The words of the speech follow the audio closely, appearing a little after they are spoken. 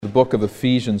book of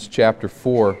Ephesians, chapter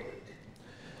 4.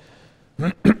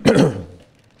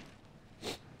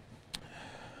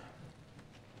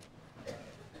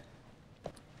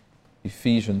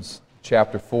 Ephesians,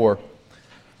 chapter 4.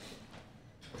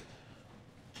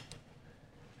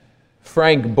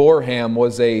 Frank Boreham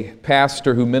was a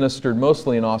pastor who ministered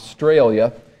mostly in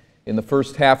Australia in the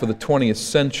first half of the 20th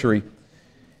century.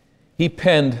 He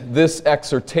penned this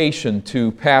exhortation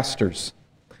to pastors.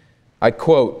 I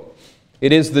quote,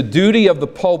 "It is the duty of the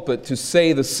pulpit to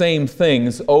say the same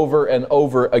things over and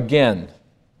over again.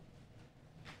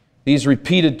 These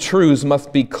repeated truths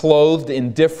must be clothed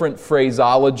in different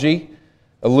phraseology,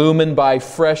 illumined by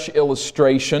fresh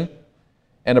illustration,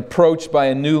 and approached by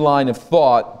a new line of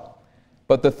thought.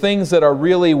 But the things that are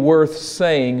really worth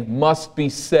saying must be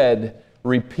said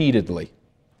repeatedly."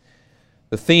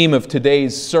 The theme of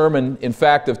today's sermon, in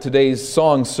fact of today's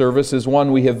song service, is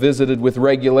one we have visited with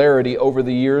regularity over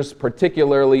the years,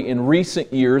 particularly in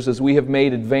recent years as we have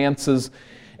made advances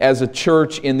as a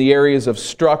church in the areas of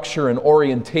structure and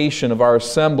orientation of our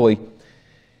assembly.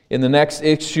 In the next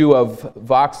issue of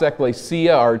Vox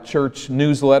Ecclesia, our church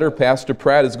newsletter, Pastor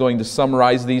Pratt is going to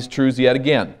summarize these truths yet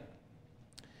again.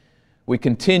 We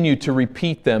continue to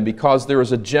repeat them because there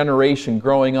is a generation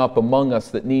growing up among us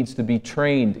that needs to be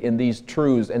trained in these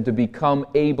truths and to become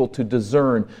able to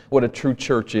discern what a true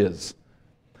church is.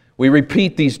 We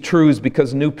repeat these truths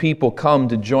because new people come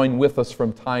to join with us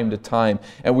from time to time,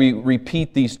 and we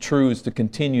repeat these truths to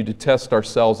continue to test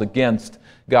ourselves against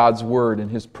God's Word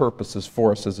and His purposes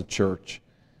for us as a church.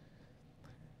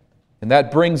 And that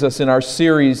brings us in our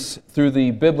series through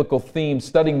the biblical theme,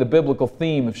 studying the biblical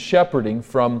theme of shepherding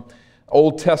from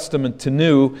Old Testament to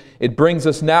New. It brings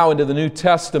us now into the New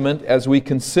Testament as we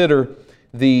consider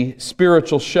the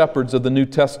spiritual shepherds of the New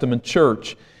Testament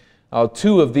church.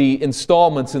 Two of the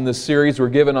installments in this series were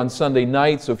given on Sunday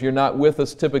night, so if you're not with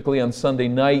us typically on Sunday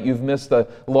night, you've missed a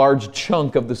large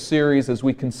chunk of the series as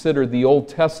we consider the Old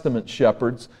Testament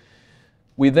shepherds.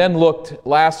 We then looked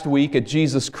last week at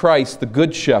Jesus Christ, the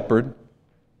Good Shepherd.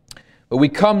 But we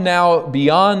come now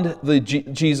beyond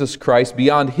Jesus Christ,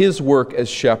 beyond His work as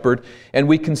shepherd, and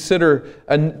we consider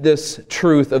this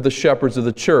truth of the shepherds of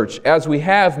the church. As we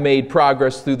have made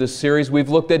progress through this series, we've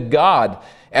looked at God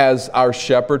as our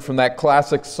shepherd from that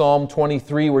classic Psalm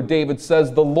 23 where David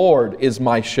says, "The Lord is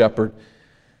my shepherd."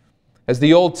 As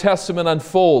the Old Testament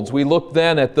unfolds, we look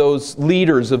then at those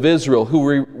leaders of Israel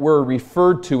who were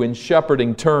referred to in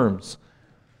shepherding terms.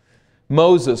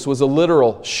 Moses was a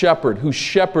literal shepherd who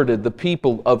shepherded the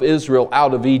people of Israel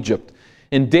out of Egypt.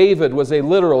 And David was a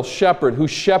literal shepherd who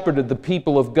shepherded the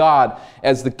people of God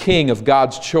as the king of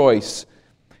God's choice.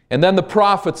 And then the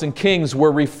prophets and kings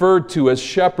were referred to as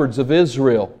shepherds of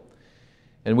Israel.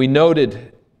 And we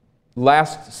noted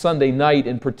last Sunday night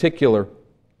in particular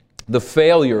the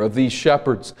failure of these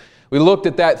shepherds. We looked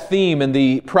at that theme in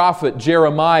the prophet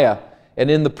Jeremiah and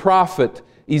in the prophet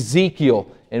Ezekiel.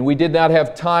 And we did not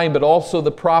have time, but also the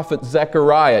prophet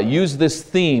Zechariah used this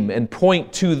theme and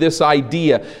point to this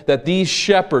idea that these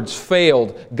shepherds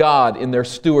failed God in their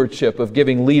stewardship of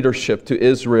giving leadership to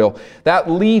Israel. That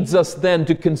leads us then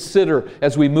to consider,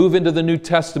 as we move into the New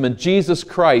Testament, Jesus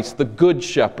Christ, the Good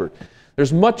Shepherd.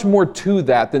 There's much more to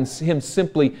that than Him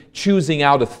simply choosing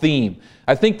out a theme.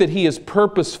 I think that He is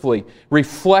purposefully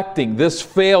reflecting this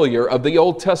failure of the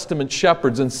Old Testament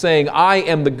shepherds and saying, "I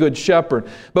am the Good Shepherd."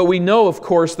 But we know, of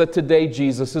course, that today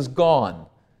Jesus is gone.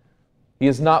 He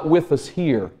is not with us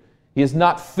here. He is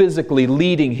not physically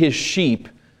leading His sheep.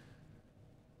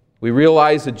 We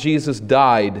realize that Jesus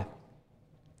died,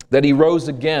 that He rose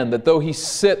again, that though He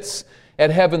sits at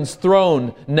heaven's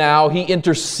throne now, He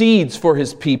intercedes for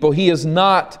His people. He is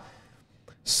not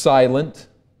silent,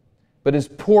 but is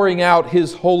pouring out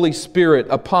His Holy Spirit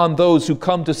upon those who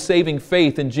come to saving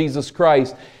faith in Jesus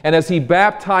Christ. And as He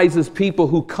baptizes people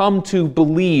who come to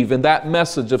believe in that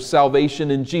message of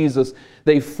salvation in Jesus,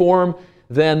 they form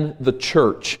then the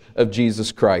church of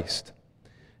Jesus Christ.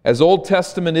 As Old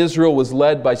Testament Israel was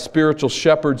led by spiritual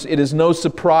shepherds, it is no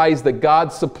surprise that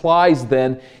God supplies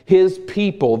then His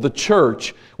people, the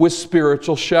church, with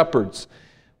spiritual shepherds.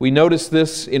 We notice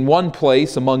this in one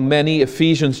place among many,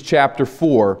 Ephesians chapter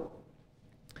 4,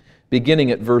 beginning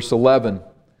at verse 11.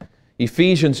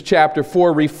 Ephesians chapter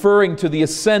 4, referring to the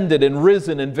ascended and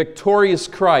risen and victorious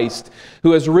Christ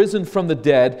who has risen from the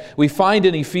dead, we find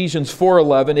in Ephesians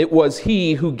 4:11, it was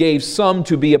He who gave some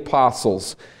to be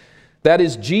apostles. That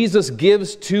is, Jesus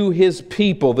gives to His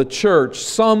people, the church,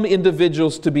 some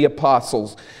individuals to be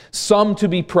apostles, some to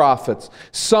be prophets,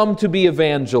 some to be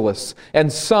evangelists,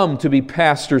 and some to be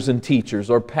pastors and teachers,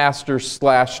 or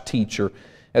pastor/teacher,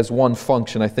 as one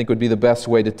function, I think would be the best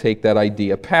way to take that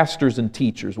idea. Pastors and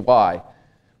teachers. Why?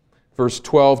 Verse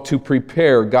 12, to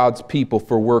prepare God's people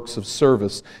for works of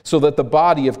service, so that the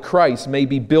body of Christ may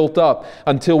be built up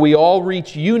until we all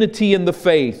reach unity in the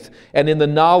faith and in the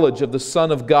knowledge of the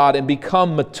Son of God and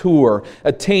become mature,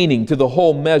 attaining to the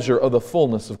whole measure of the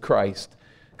fullness of Christ.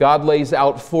 God lays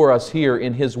out for us here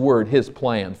in His Word His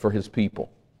plan for His people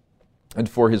and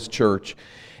for His church,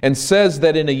 and says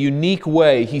that in a unique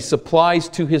way He supplies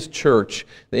to His church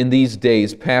in these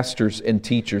days pastors and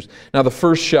teachers. Now, the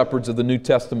first shepherds of the New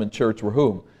Testament church were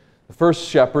whom? The first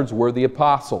shepherds were the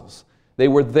apostles. They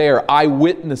were there,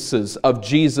 eyewitnesses of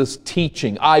Jesus'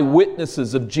 teaching,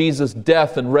 eyewitnesses of Jesus'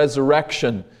 death and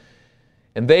resurrection.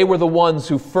 And they were the ones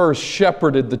who first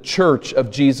shepherded the church of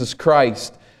Jesus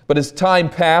Christ. But as time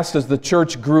passed, as the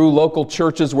church grew, local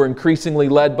churches were increasingly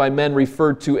led by men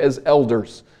referred to as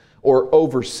elders or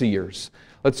overseers.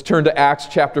 Let's turn to Acts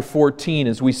chapter 14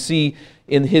 as we see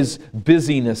in his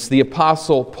busyness the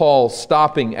Apostle Paul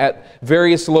stopping at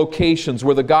various locations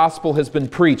where the gospel has been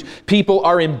preached. People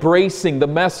are embracing the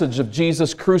message of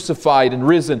Jesus crucified and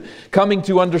risen, coming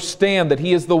to understand that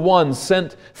He is the one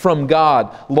sent from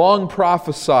God, long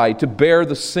prophesied to bear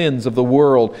the sins of the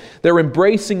world. They're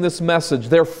embracing this message.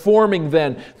 They're forming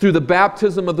then, through the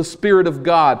baptism of the Spirit of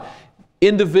God,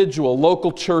 individual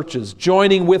local churches,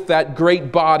 joining with that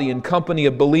great body and company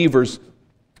of believers,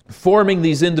 forming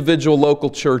these individual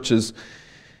local churches.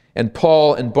 And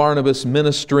Paul and Barnabas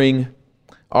ministering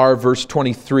are, verse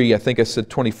 23, I think I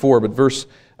said 24, but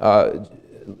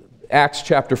Acts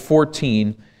chapter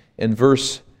 14 and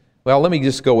let me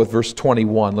just go with verse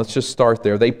 21. Let's just start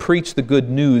there. They preached the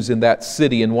good news in that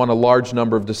city and won a large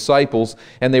number of disciples,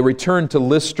 and they returned to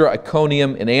Lystra,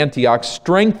 Iconium, and Antioch,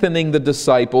 strengthening the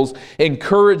disciples,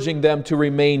 encouraging them to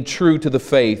remain true to the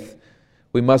faith.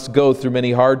 We must go through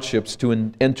many hardships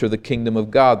to enter the kingdom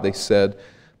of God, they said.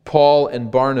 Paul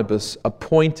and Barnabas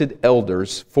appointed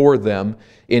elders for them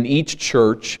in each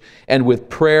church, and with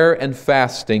prayer and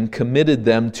fasting committed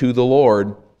them to the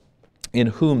Lord, in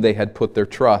whom they had put their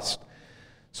trust.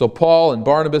 So Paul and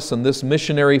Barnabas on this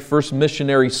first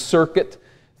missionary circuit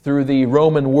through the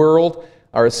Roman world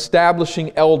are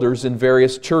establishing elders in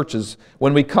various churches.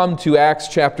 When we come to Acts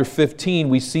chapter 15,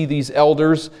 we see these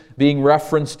elders being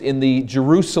referenced in the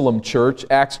Jerusalem church.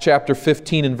 Acts chapter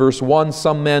 15 and verse 1,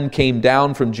 some men came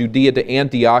down from Judea to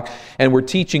Antioch and were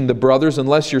teaching the brothers,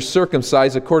 unless you're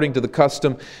circumcised according to the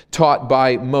custom taught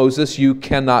by Moses, you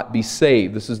cannot be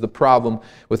saved. This is the problem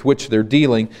with which they're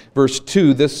dealing. Verse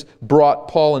 2, this brought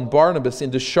Paul and Barnabas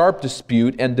into sharp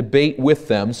dispute and debate with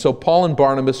them. So Paul and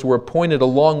Barnabas were appointed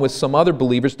along with some other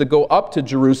believers to go up to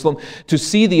Jerusalem to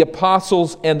see the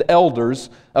apostles and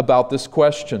elders about this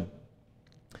question.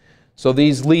 So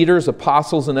these leaders,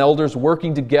 apostles and elders,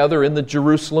 working together in the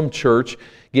Jerusalem church,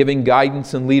 giving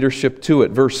guidance and leadership to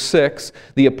it. Verse 6,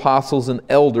 the apostles and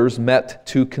elders met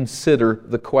to consider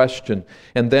the question.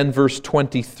 And then verse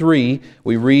 23,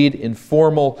 we read in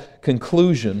formal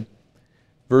conclusion,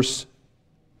 verse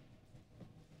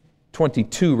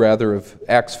 22 of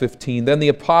Acts 15, then the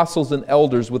apostles and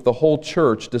elders with the whole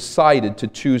church decided to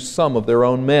choose some of their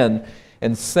own men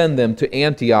and send them to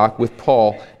Antioch with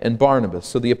Paul and Barnabas.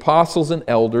 So the apostles and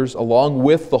elders, along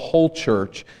with the whole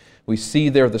church, we see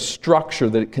there the structure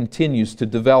that it continues to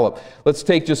develop. Let's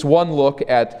take just one look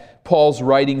at Paul's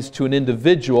writings to an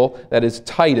individual, that is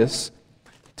Titus.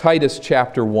 Titus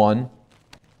chapter 1.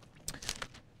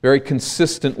 Very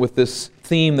consistent with this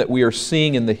theme that we are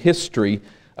seeing in the history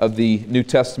of the New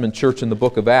Testament church in the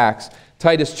book of Acts.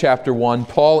 Titus chapter 1,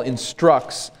 Paul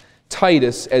instructs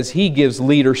Titus as he gives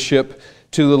leadership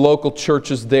to the local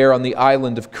churches there on the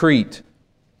island of Crete.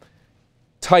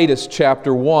 Titus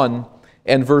chapter 1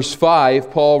 and verse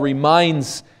 5, Paul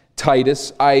reminds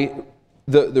Titus,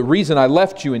 the reason I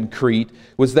left you in Crete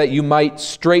was that you might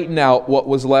straighten out what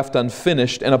was left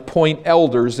unfinished and appoint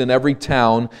elders in every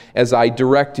town as I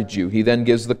directed you. He then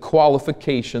gives the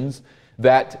qualifications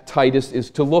that Titus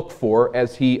is to look for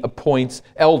as he appoints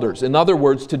elders. In other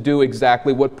words, to do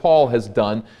exactly what Paul has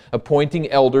done,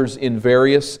 appointing elders in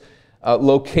various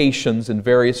locations in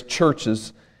various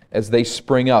churches as they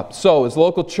spring up. So, as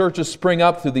local churches spring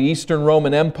up through the Eastern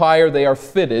Roman Empire, they are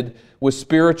fitted with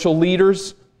spiritual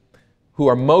leaders who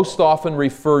are most often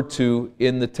referred to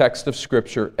in the text of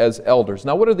Scripture as elders.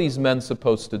 Now, what are these men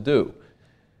supposed to do?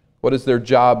 What is their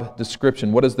job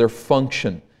description? What is their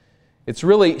function? It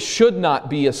really should not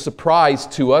be a surprise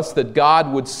to us that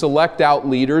God would select out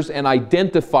leaders and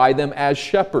identify them as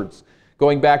shepherds.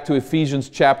 Going back to Ephesians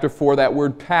chapter 4, that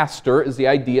word pastor is the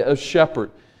idea of shepherd.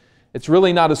 It's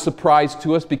really not a surprise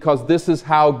to us because this is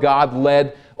how God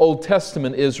led Old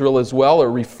Testament Israel as well,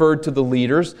 or referred to the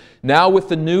leaders. Now with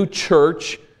the new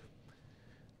church,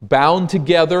 bound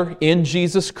together in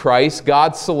Jesus Christ,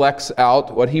 God selects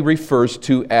out what He refers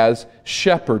to as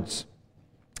shepherds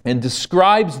and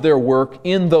describes their work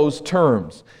in those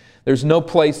terms. There's no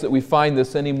place that we find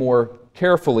this any more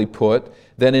carefully put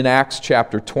than in Acts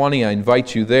chapter 20. I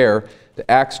invite you there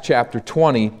to Acts chapter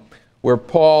 20, where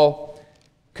Paul,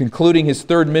 concluding his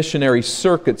third missionary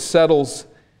circuit, stops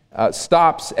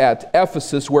at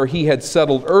Ephesus, where he had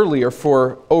settled earlier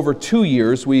for over 2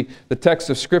 years. The text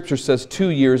of Scripture says 2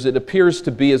 years. It appears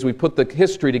to be, as we put the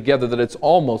history together, that it's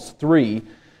almost 3,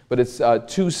 but it's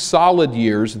 2 solid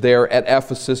years there at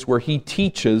Ephesus where he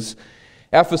teaches.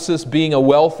 Ephesus being a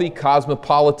wealthy,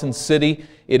 cosmopolitan city,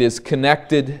 it is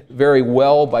connected very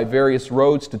well by various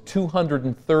roads to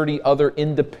 230 other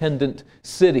independent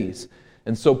cities.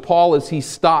 And so Paul, as he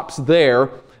stops there,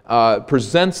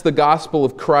 presents the gospel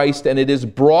of Christ, and it is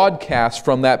broadcast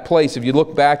from that place. If you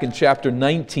look back in chapter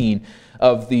 19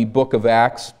 of the book of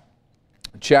Acts,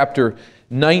 chapter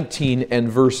 19 and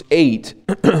verse 8,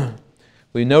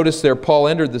 we notice there Paul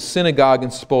entered the synagogue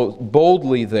and spoke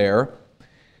boldly there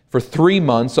for 3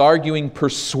 months, arguing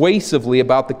persuasively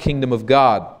about the kingdom of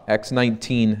God. Acts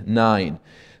 19:9.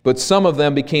 But some of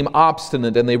them became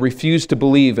obstinate, and they refused to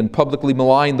believe and publicly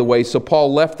maligned the way. So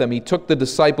Paul left them. He took the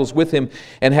disciples with him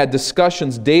and had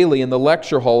discussions daily in the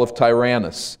lecture hall of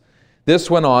Tyrannus. This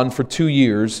went on for 2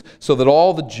 years, so that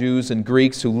all the Jews and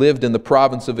Greeks who lived in the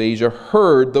province of Asia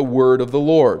heard the word of the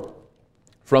Lord.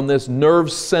 From this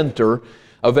nerve center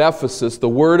of Ephesus, the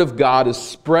word of God is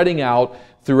spreading out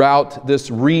throughout this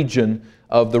region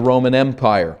of the Roman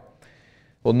Empire.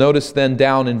 Well, notice then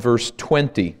down in verse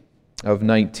 20 of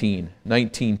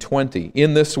 19:20.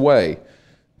 In this way,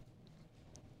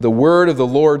 the word of the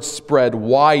Lord spread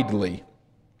widely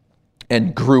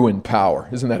and grew in power.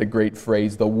 Isn't that a great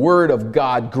phrase? The word of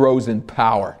God grows in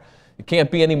power. It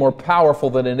can't be any more powerful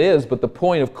than it is, but the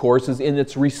point, of course, is in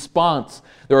its response.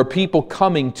 There are people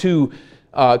coming to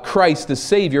Christ as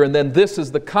Savior, and then this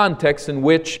is the context in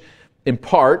which, in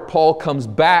part, Paul comes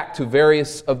back to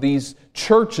various of these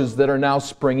churches that are now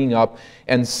springing up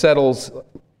and settles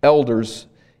elders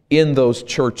in those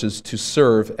churches to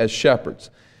serve as shepherds.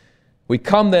 We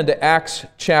come then to Acts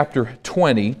chapter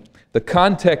 20. The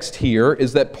context here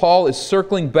is that Paul is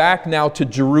circling back now to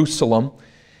Jerusalem,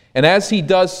 and as he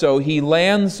does so, he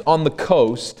lands on the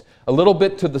coast a little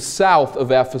bit to the south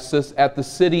of Ephesus at the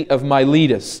city of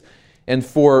Miletus. And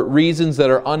for reasons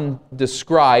that are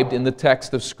undescribed in the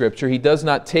text of Scripture, he does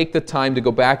not take the time to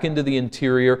go back into the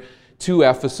interior to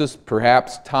Ephesus.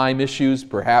 Perhaps time issues,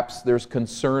 perhaps there's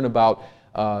concern about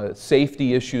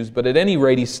safety issues, but at any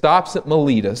rate, he stops at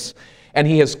Miletus, and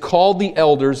he has called the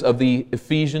elders of the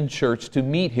Ephesian church to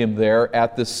meet him there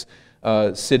at this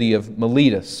city of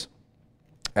Miletus.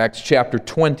 Acts chapter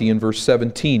 20 and verse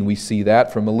 17, we see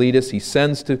that from Miletus. He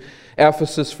sends to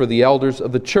Ephesus for the elders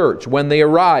of the church. When they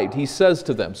arrived, he says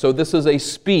to them, so this is a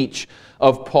speech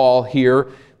of Paul here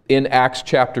in Acts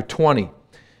chapter 20.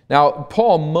 Now,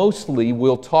 Paul mostly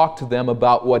will talk to them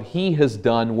about what he has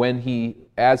done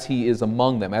as he is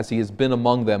among them, as he has been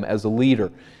among them as a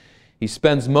leader. He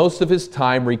spends most of his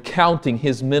time recounting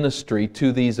his ministry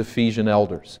to these Ephesian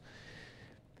elders.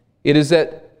 It is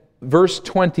at verse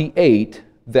 28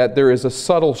 that there is a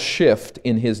subtle shift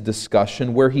in his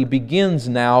discussion where he begins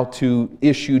now to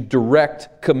issue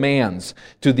direct commands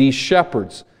to these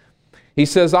shepherds. He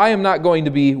says, I am not going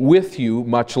to be with you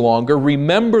much longer.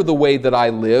 Remember the way that I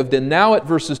lived. And now at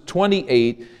verses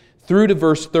 28 through to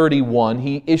verse 31,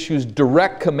 he issues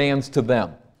direct commands to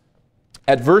them.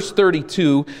 At verse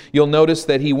 32, you'll notice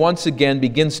that he once again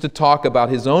begins to talk about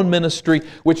his own ministry,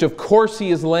 which of course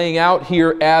he is laying out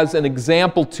here as an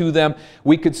example to them.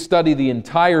 We could study the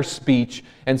entire speech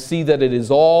and see that it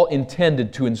is all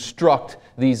intended to instruct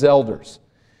these elders.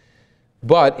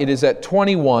 But it is at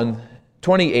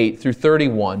 28 through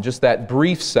 31, just that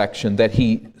brief section, that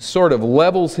he sort of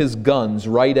levels his guns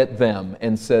right at them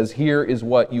and says, here is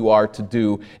what you are to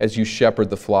do as you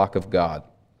shepherd the flock of God.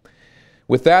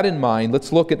 With that in mind,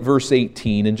 let's look at verse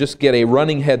 18 and just get a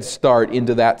running head start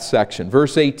into that section.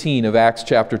 Verse 18 of Acts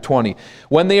chapter 20.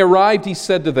 When they arrived, he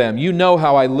said to them, you know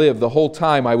how I lived the whole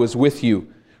time I was with you.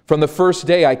 From the first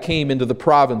day I came into the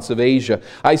province of Asia,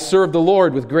 I served the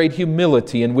Lord with great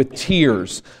humility and with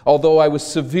tears, although I was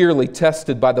severely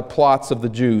tested by the plots of the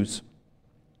Jews.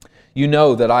 You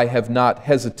know that I have not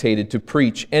hesitated to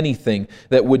preach anything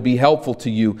that would be helpful to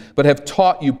you, but have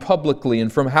taught you publicly,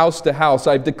 and from house to house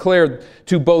I've declared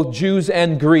to both Jews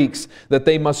and Greeks that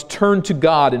they must turn to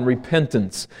God in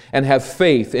repentance and have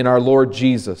faith in our Lord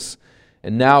Jesus.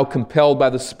 And now, compelled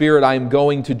by the Spirit, I am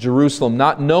going to Jerusalem,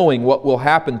 not knowing what will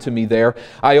happen to me there.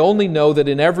 I only know that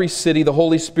in every city the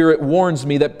Holy Spirit warns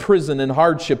me that prison and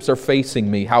hardships are facing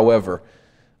me. However,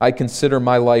 I consider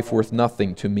my life worth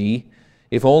nothing to me,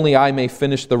 if only I may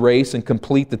finish the race and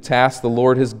complete the task the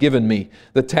Lord has given me,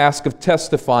 the task of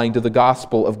testifying to the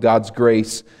gospel of God's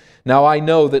grace. Now I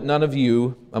know that none of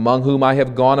you, among whom I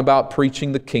have gone about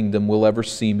preaching the kingdom, will ever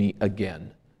see me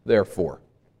again. Therefore,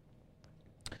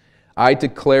 I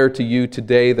declare to you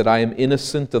today that I am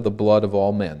innocent of the blood of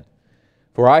all men.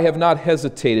 For I have not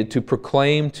hesitated to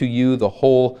proclaim to you the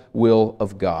whole will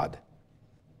of God.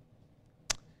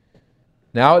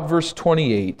 Now at verse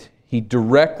 28, he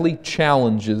directly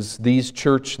challenges these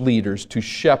church leaders to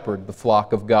shepherd the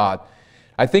flock of God.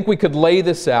 I think we could lay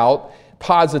this out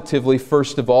positively.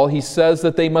 First of all, he says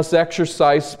that they must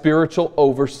exercise spiritual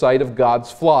oversight of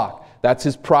God's flock. That's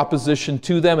his proposition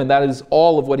to them, and that is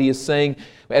all of what he is saying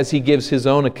as he gives his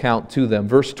own account to them.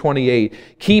 Verse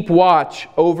 28, keep watch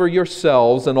over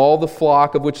yourselves and all the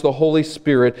flock of which the Holy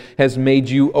Spirit has made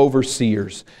you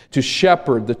overseers, to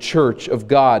shepherd the church of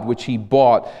God, which he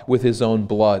bought with his own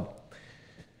blood.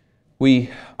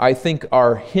 We, I think,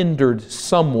 are hindered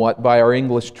somewhat by our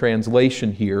English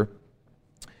translation here.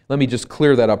 Let me just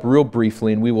clear that up real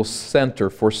briefly, and we will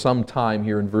center for some time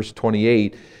here in verse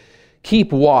 28.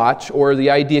 Keep watch, or the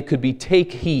idea could be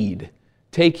take heed,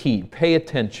 pay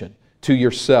attention to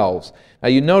yourselves. Now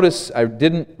you notice I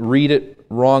didn't read it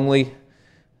wrongly,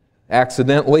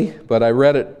 accidentally, but I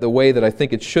read it the way that I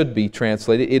think it should be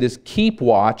translated. It is keep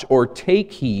watch or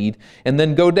take heed, and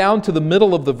then go down to the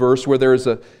middle of the verse where there is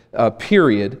a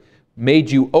period,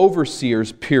 made you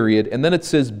overseers, period, and then it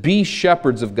says be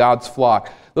shepherds of God's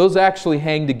flock. Those actually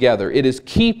hang together. It is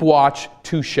keep watch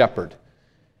to shepherd.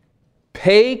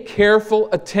 Pay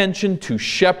careful attention to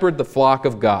shepherd the flock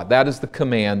of God. That is the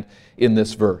command in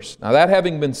this verse. Now that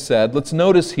having been said, let's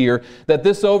notice here that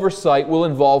this oversight will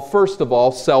involve, first of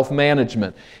all,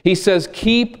 self-management. He says,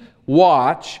 keep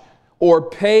watch or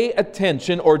pay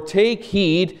attention or take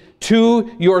heed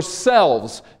to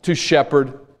yourselves to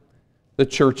shepherd the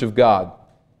church of God.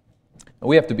 Now,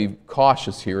 we have to be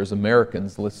cautious here as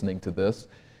Americans listening to this.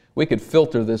 We could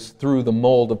filter this through the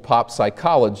mold of pop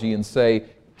psychology and say,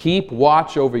 keep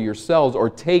watch over yourselves or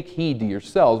take heed to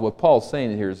yourselves. What Paul's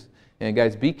saying here is,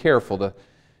 guys, be careful.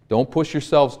 Don't push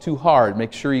yourselves too hard.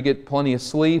 Make sure you get plenty of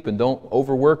sleep and don't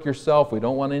overwork yourself. We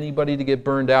don't want anybody to get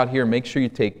burned out here. Make sure you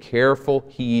take careful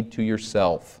heed to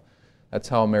yourself. That's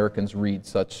how Americans read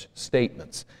such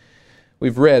statements.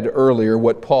 We've read earlier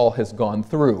what Paul has gone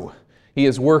through. He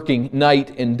is working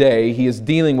night and day. He is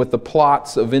dealing with the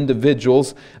plots of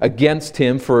individuals against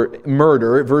him for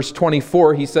murder. Verse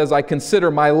 24, he says, I consider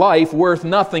my life worth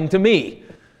nothing to me.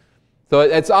 So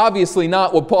it's obviously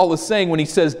not what Paul is saying when he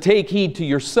says, take heed to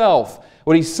yourself.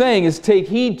 What he's saying is take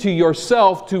heed to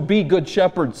yourself to be good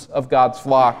shepherds of God's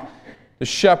flock, to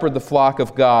shepherd the flock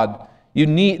of God.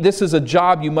 This is a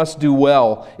job you must do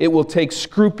well. It will take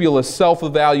scrupulous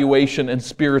self-evaluation and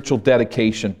spiritual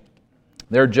dedication.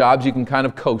 There are jobs you can kind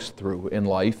of coast through in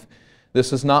life.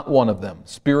 This is not one of them.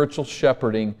 Spiritual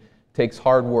shepherding takes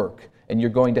hard work, and you're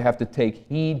going to have to take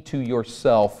heed to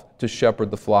yourself to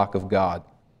shepherd the flock of God.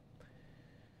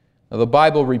 Now, the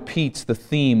Bible repeats the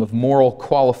theme of moral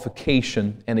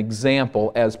qualification and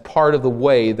example as part of the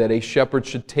way that a shepherd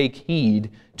should take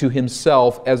heed to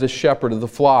himself as a shepherd of the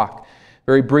flock.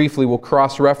 Very briefly, we'll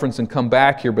cross-reference and come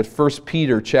back here, but 1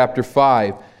 Peter chapter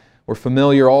 5, we're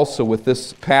familiar also with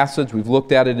this passage. We've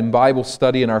looked at it in Bible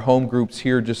study in our home groups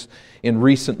here just in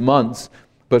recent months.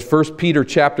 But 1 Peter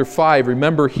chapter 5,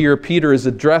 remember here Peter is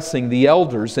addressing the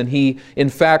elders, and he in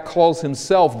fact calls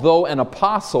himself, though an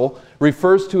apostle,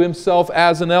 refers to himself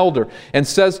as an elder, and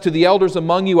says to the elders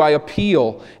among you, I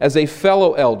appeal as a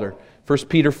fellow elder. 1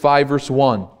 Peter 5 verse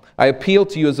 1. I appeal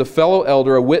to you as a fellow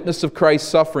elder, a witness of Christ's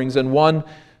sufferings, and one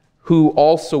who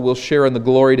also will share in the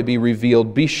glory to be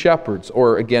revealed. Be shepherds,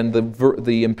 or again,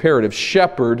 the imperative,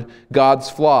 shepherd God's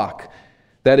flock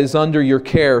that is under your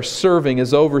care, serving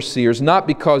as overseers, not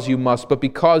because you must, but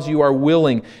because you are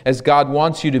willing, as God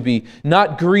wants you to be,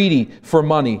 not greedy for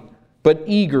money, but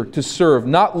eager to serve,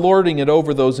 not lording it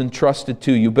over those entrusted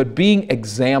to you, but being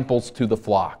examples to the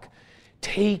flock.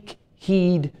 Take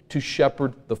heed to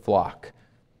shepherd the flock.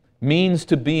 Means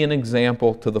to be an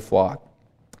example to the flock.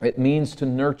 It means to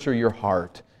nurture your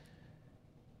heart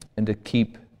and to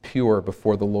keep pure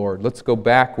before the Lord. Let's go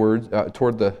backward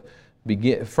toward the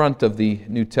front of the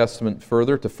New Testament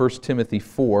further to 1 Timothy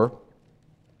 4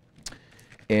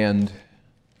 and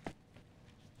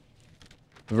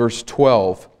verse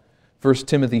 12. 1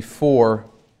 Timothy 4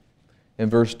 In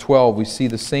verse 12, we see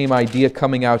the same idea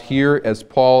coming out here as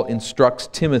Paul instructs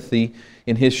Timothy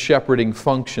in his shepherding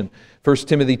function. 1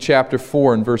 Timothy chapter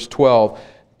 4 and verse 12.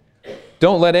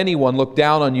 Don't let anyone look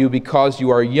down on you because you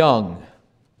are young.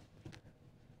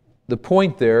 The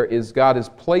point there is God has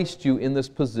placed you in this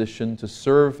position to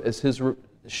serve as His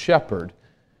shepherd.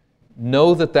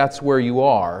 Know that that's where you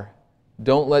are.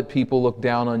 Don't let people look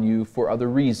down on you for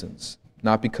other reasons.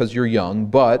 Not because you're young,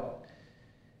 but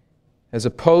as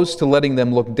opposed to letting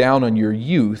them look down on your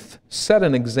youth, set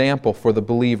an example for the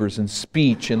believers in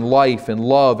speech, in life, in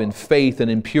love, in faith,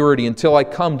 and in purity. Until I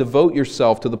come, devote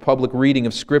yourself to the public reading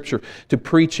of Scripture, to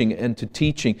preaching and to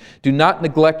teaching. Do not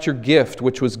neglect your gift,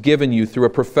 which was given you through a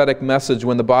prophetic message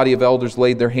when the body of elders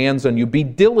laid their hands on you. Be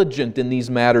diligent in these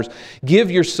matters. Give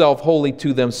yourself wholly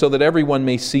to them so that everyone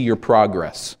may see your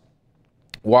progress.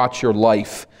 Watch your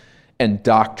life and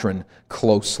doctrine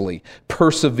closely.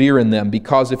 Persevere in them,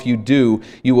 because if you do,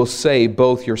 you will save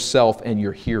both yourself and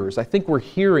your hearers. I think we're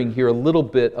hearing here a little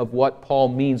bit of what Paul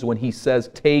means when he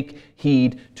says, take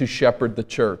heed to shepherd the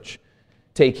church.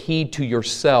 Take heed to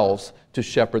yourselves to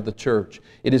shepherd the church.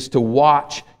 It is to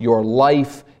watch your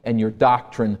life and your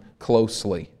doctrine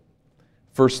closely.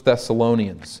 1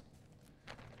 Thessalonians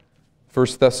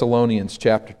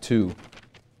chapter 2.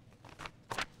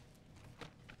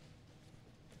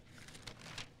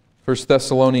 1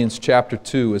 Thessalonians chapter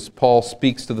 2, as Paul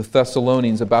speaks to the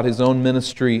Thessalonians about his own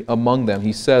ministry among them,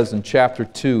 he says in chapter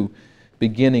 2,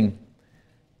 beginning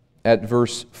at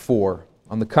verse 4,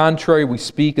 on the contrary, we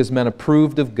speak as men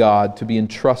approved of God to be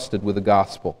entrusted with the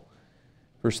gospel.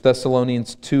 1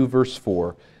 Thessalonians 2, verse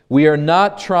 4, we are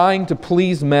not trying to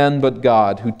please men, but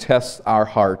God, who tests our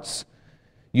hearts.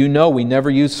 You know we never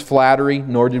used flattery,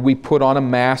 nor did we put on a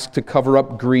mask to cover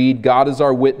up greed. God is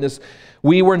our witness.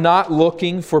 We were not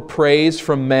looking for praise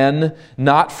from men,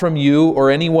 not from you or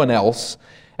anyone else.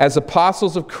 As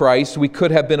apostles of Christ, we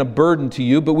could have been a burden to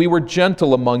you, but we were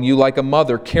gentle among you like a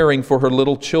mother caring for her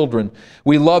little children.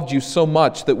 We loved you so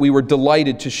much that we were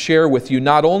delighted to share with you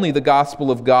not only the gospel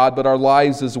of God, but our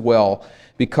lives as well,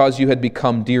 because you had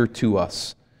become dear to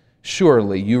us.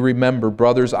 Surely you remember,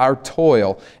 brothers, our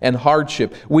toil and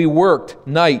hardship. We worked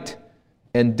night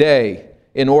and day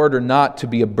in order not to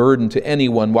be a burden to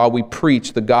anyone while we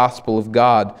preach the gospel of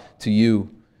God to you.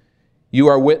 You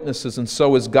are witnesses, and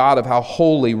so is God, of how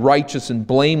holy, righteous, and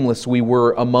blameless we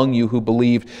were among you who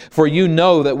believed. For you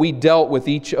know that we dealt with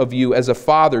each of you as a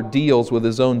father deals with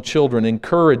his own children,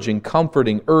 encouraging,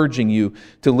 comforting, urging you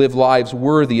to live lives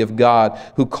worthy of God,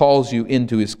 who calls you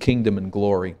into His kingdom and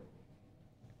glory.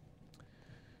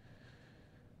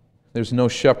 There's no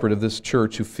shepherd of this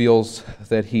church who feels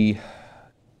that he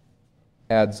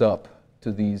adds up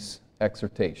to these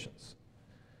exhortations.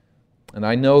 And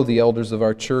I know the elders of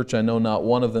our church, I know not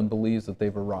one of them believes that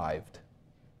they've arrived.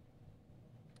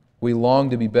 We long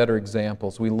to be better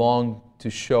examples. We long to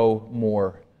show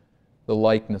more the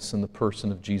likeness and the person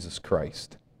of Jesus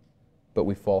Christ. But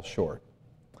we fall short.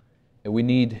 And we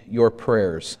need your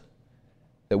prayers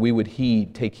that we would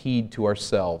take heed to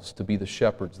ourselves to be the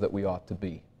shepherds that we ought to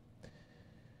be.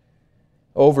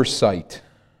 Oversight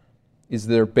is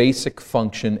their basic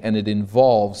function, and it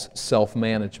involves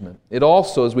self-management. It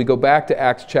also, as we go back to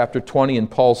Acts chapter 20 and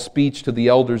Paul's speech to the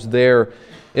elders there,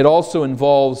 it also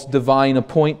involves divine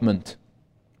appointment.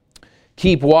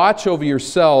 Keep watch over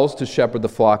yourselves to shepherd the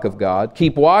flock of God.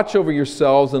 Keep watch over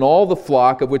yourselves and all the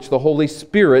flock of which the Holy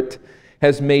Spirit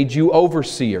has made you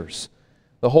overseers.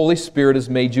 The Holy Spirit has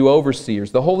made you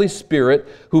overseers. The Holy Spirit,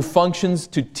 who functions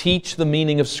to teach the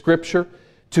meaning of Scripture,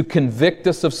 to convict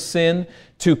us of sin,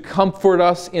 to comfort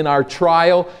us in our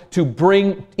trial, to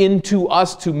bring into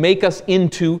us, to make us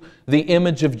into the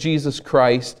image of Jesus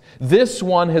Christ. This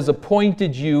one has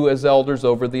appointed you as elders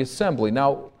over the assembly.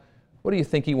 Now, what do you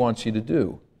think he wants you to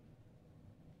do?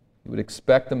 You would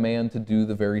expect a man to do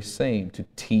the very same, to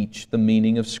teach the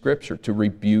meaning of Scripture, to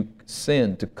rebuke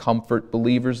sin, to comfort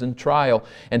believers in trial,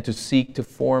 and to seek to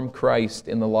form Christ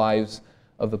in the lives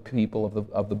of the people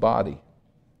of the body.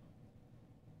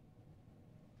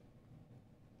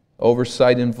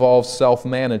 Oversight involves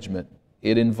self-management.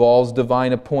 It involves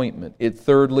divine appointment. It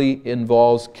thirdly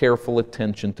involves careful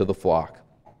attention to the flock.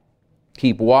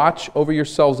 Keep watch over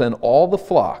yourselves and all the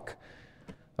flock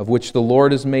of which the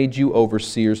Lord has made you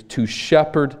overseers to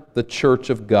shepherd the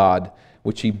church of God,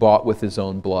 which He bought with His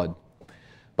own blood.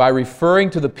 By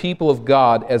referring to the people of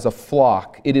God as a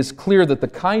flock, it is clear that the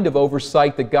kind of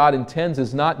oversight that God intends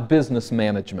is not business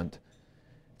management.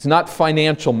 It's not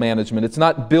financial management. It's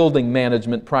not building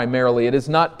management primarily. It is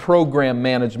not program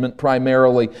management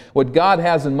primarily. What God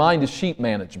has in mind is sheep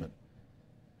management.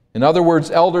 In other words,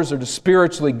 elders are to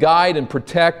spiritually guide and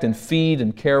protect and feed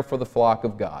and care for the flock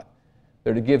of God.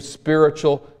 They're to give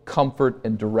spiritual comfort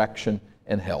and direction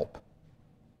and help.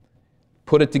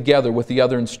 Put it together with the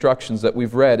other instructions that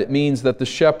we've read. It means that the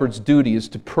shepherd's duty is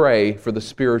to pray for the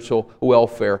spiritual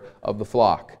welfare of the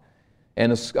flock.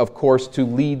 And of course, to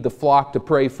lead the flock, to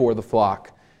pray for the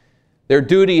flock. Their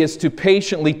duty is to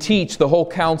patiently teach the whole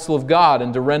counsel of God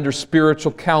and to render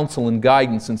spiritual counsel and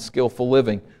guidance in skillful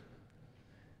living.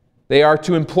 They are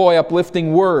to employ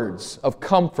uplifting words of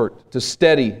comfort to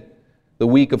steady the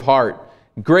weak of heart,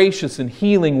 gracious and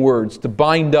healing words to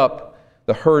bind up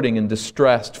the hurting and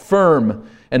distressed, firm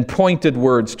and pointed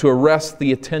words to arrest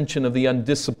the attention of the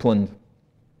undisciplined,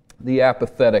 the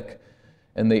apathetic,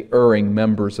 and the erring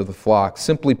members of the flock.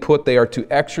 Simply put, they are to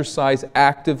exercise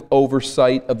active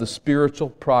oversight of the spiritual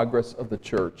progress of the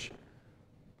church.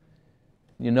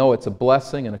 You know, it's a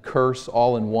blessing and a curse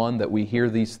all in one that we hear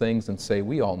these things and say,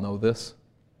 we all know this.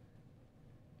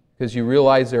 Because you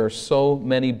realize there are so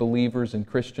many believers in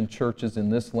Christian churches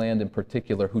in this land in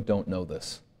particular who don't know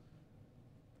this.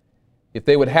 If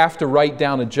they would have to write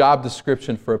down a job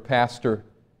description for a pastor,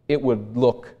 it would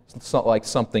look like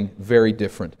something very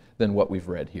different than what we've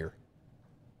read here.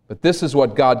 But this is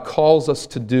what God calls us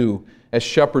to do as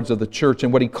shepherds of the church,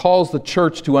 and what He calls the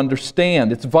church to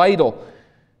understand. It's vital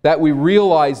that we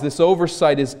realize this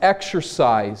oversight is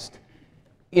exercised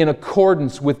in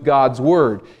accordance with God's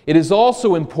Word. It is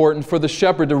also important for the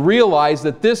shepherd to realize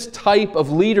that this type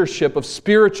of leadership, of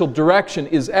spiritual direction,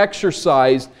 is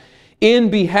exercised in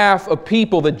behalf of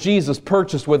people that Jesus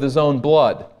purchased with His own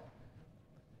blood.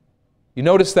 You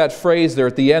notice that phrase there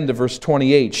at the end of verse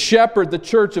 28. Shepherd the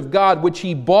church of God, which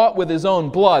He bought with His own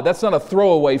blood. That's not a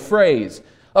throwaway phrase.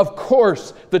 Of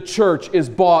course, the church is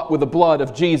bought with the blood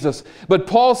of Jesus. But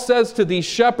Paul says to these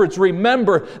shepherds,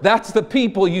 remember, that's the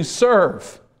people you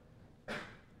serve.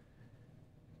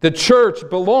 The church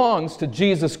belongs to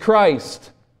Jesus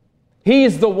Christ.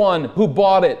 He's the one who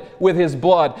bought it with His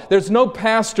blood. There's no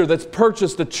pastor that's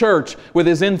purchased a church with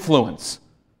his influence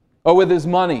or with his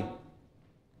money.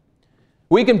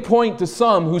 We can point to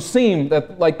some who seem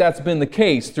like that's been the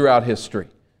case throughout history.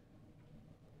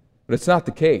 But it's not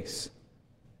the case.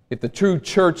 If the true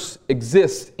church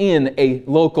exists in a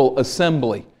local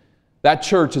assembly, that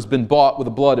church has been bought with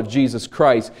the blood of Jesus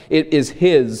Christ. It is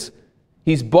His.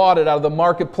 He's bought it out of the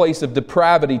marketplace of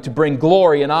depravity to bring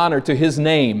glory and honor to His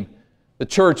name. The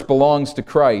church belongs to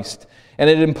Christ. And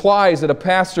it implies that a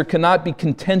pastor cannot be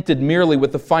contented merely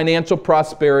with the financial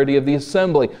prosperity of the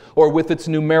assembly, or with its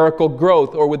numerical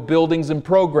growth, or with buildings and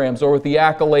programs, or with the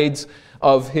accolades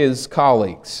of his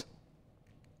colleagues.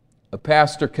 A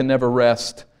pastor can never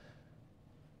rest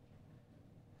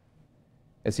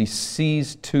as he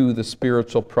sees to the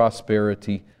spiritual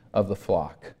prosperity of the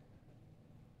flock.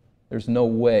 There's no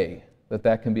way that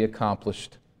that can be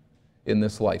accomplished in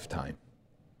this lifetime.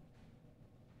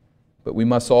 But we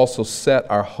must also set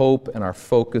our hope and our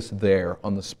focus there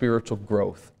on the spiritual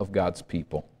growth of God's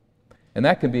people. And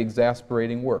that can be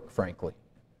exasperating work, frankly.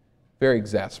 Very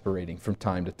exasperating from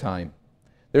time to time.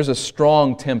 There's a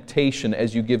strong temptation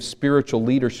as you give spiritual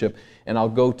leadership, and I'll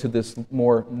go to this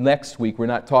more next week. We're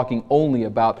not talking only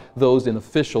about those in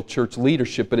official church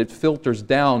leadership, but it filters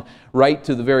down right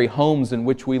to the very homes in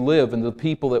which we live and the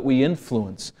people that we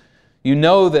influence. You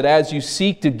know that as you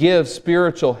seek to give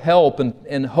spiritual help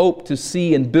and hope to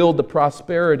see and build the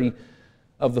prosperity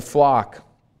of the flock,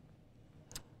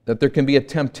 that there can be a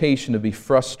temptation to be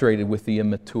frustrated with the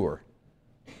immature,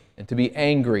 and to be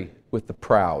angry with the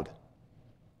proud,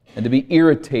 and to be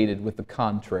irritated with the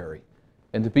contrary,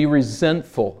 and to be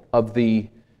resentful of the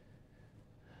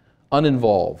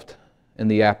uninvolved and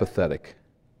the apathetic.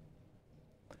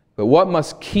 But what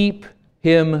must keep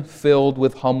him filled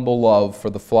with humble love for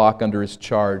the flock under his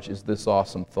charge is this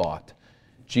awesome thought.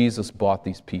 Jesus bought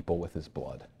these people with His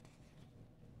blood.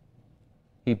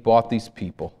 He bought these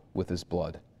people with His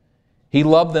blood. He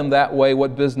loved them that way.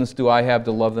 What business do I have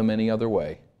to love them any other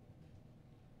way?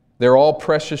 They're all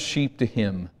precious sheep to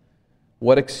Him.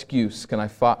 What excuse can I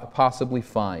possibly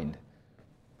find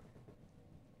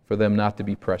for them not to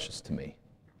be precious to me?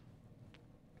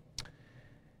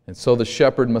 And so the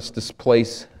shepherd must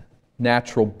displace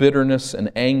natural bitterness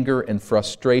and anger and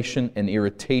frustration and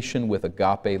irritation with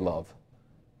agape love.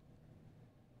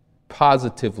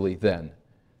 Positively, then,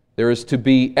 there is to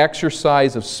be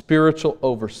exercise of spiritual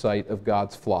oversight of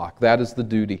God's flock. That is the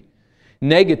duty.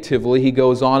 Negatively, he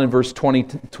goes on in verse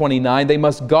 29, they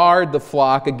must guard the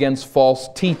flock against false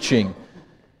teaching.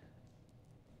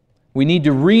 We need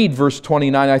to read verse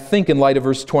 29, I think, in light of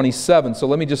verse 27. So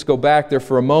let me just go back there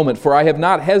for a moment. For I have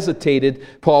not hesitated,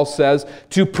 Paul says,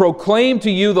 to proclaim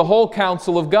to you the whole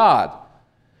counsel of God.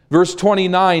 Verse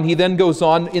 29, he then goes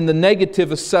on in the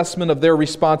negative assessment of their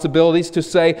responsibilities to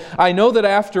say, I know that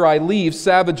after I leave,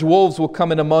 savage wolves will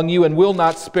come in among you and will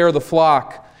not spare the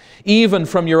flock. Even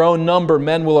from your own number,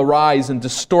 men will arise and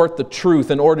distort the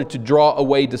truth in order to draw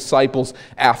away disciples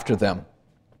after them.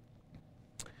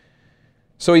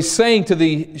 So he's saying to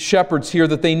the shepherds here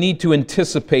that they need to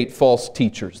anticipate false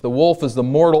teachers. The wolf is the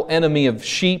mortal enemy of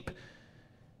sheep.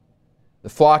 The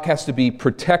flock has to be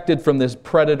protected from this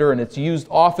predator, and it's used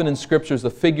often in Scripture as a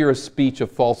figure of speech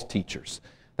of false teachers.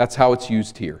 That's how it's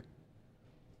used here.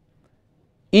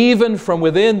 Even from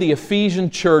within the Ephesian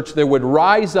church, there would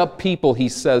rise up people, he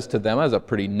says to them. That's a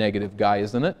pretty negative guy,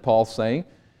 isn't it? Paul's saying.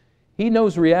 He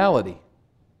knows reality.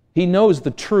 He knows the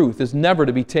truth is never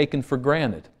to be taken for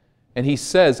granted. And he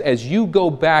says, as you go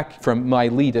back from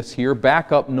Miletus here,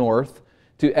 back up north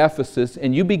to Ephesus,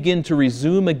 and you begin to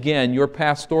resume again your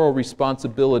pastoral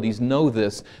responsibilities, know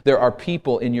this, there are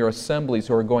people in your assemblies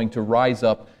who are going to rise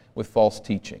up with false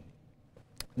teaching.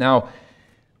 Now,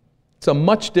 it's a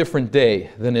much different day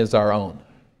than is our own.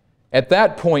 At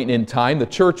that point in time, the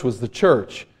church was the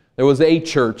church. There was a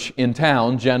church in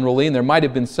town generally, and there might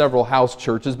have been several house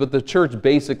churches, but the church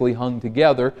basically hung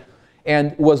together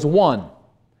and was one.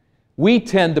 We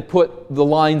tend to put the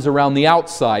lines around the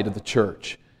outside of the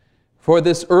church. For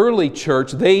this early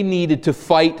church, they needed to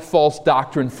fight false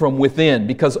doctrine from within,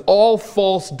 because all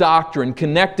false doctrine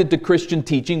connected to Christian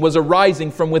teaching was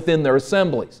arising from within their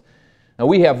assemblies. Now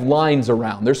we have lines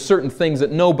around. There's certain things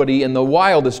that nobody in the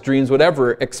wildest dreams would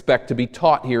ever expect to be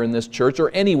taught here in this church,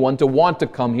 or anyone to want to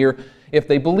come here if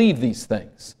they believe these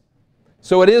things.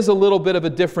 So it is a little bit of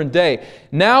a different day.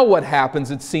 Now what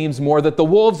happens, it seems more, that the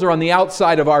wolves are on the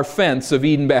outside of our fence of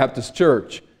Eden Baptist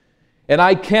Church. And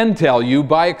I can tell you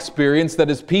by experience that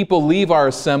as people leave our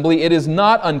assembly, it is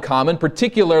not uncommon,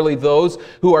 particularly those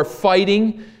who are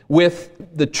fighting with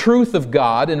the truth of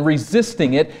God and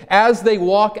resisting it. As they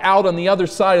walk out on the other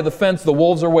side of the fence, the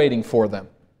wolves are waiting for them.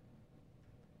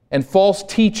 And false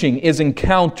teaching is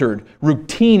encountered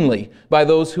routinely by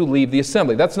those who leave the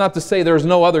assembly. That's not to say there's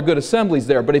no other good assemblies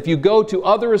there, but if you go to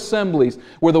other assemblies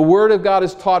where the Word of God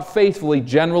is taught faithfully,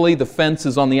 generally the fence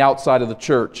is on the outside of the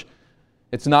church.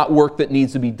 It's not work that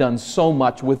needs to be done so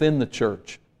much within the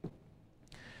church.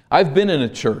 I've been in a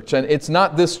church, and it's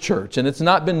not this church, and it's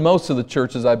not been most of the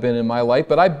churches I've been in my life,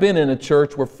 but I've been in a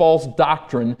church where false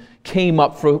doctrine came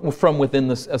up from within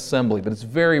this assembly, but it's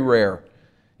very rare.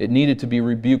 It needed to be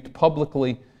rebuked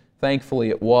publicly. Thankfully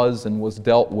it was, and was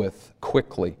dealt with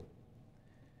quickly.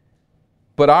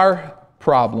 But our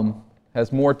problem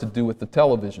has more to do with the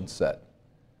television set.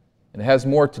 And it has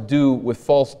more to do with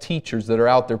false teachers that are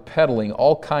out there peddling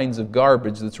all kinds of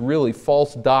garbage that's really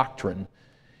false doctrine.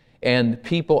 And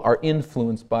people are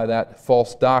influenced by that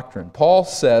false doctrine. Paul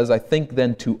says, I think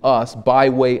then to us, by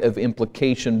way of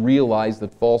implication, realize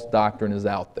that false doctrine is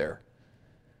out there.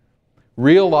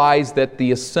 Realize that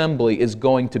the assembly is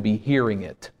going to be hearing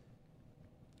it.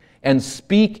 And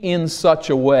speak in such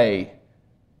a way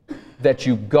that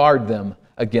you guard them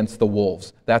against the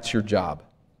wolves. That's your job.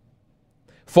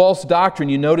 False doctrine,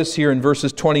 you notice here in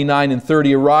verses 29 and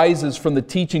 30, arises from the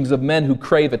teachings of men who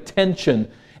crave attention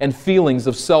and feelings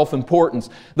of self-importance.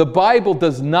 The Bible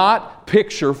does not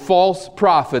picture false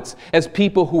prophets as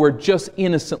people who are just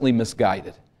innocently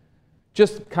misguided.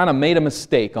 Just kind of made a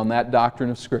mistake on that doctrine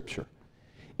of Scripture.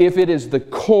 If it is the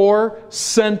core,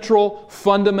 central,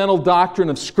 fundamental doctrine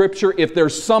of Scripture, if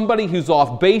there's somebody who's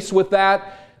off base with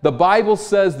that, the Bible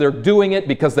says they're doing it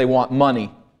because they want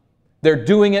money. They're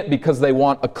doing it because they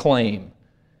want acclaim.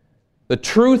 The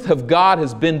truth of God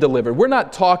has been delivered. We're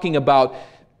not talking about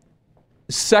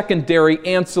secondary,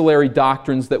 ancillary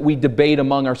doctrines that we debate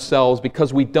among ourselves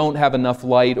because we don't have enough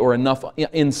light or enough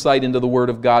insight into the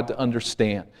Word of God to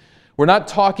understand. We're not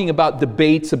talking about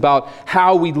debates about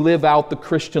how we live out the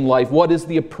Christian life, what is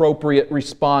the appropriate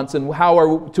response, and how are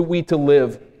we to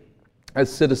live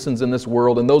as citizens in this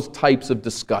world, and those types of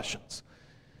discussions.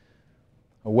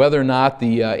 Whether or not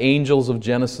the angels of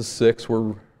Genesis 6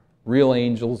 were real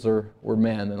angels or were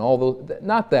men, and all those,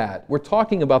 not that. We're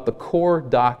talking about the core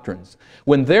doctrines.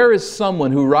 When there is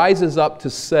someone who rises up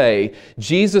to say,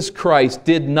 Jesus Christ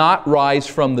did not rise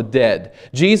from the dead,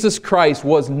 Jesus Christ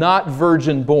was not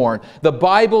virgin born, the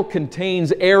Bible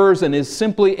contains errors and is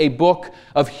simply a book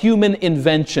of human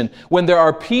invention. When there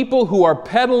are people who are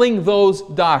peddling those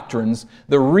doctrines,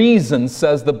 the reason,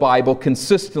 says the Bible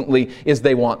consistently, is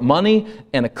they want money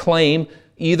and acclaim,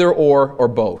 either or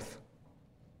both.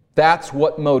 That's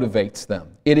what motivates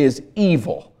them. It is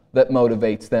evil that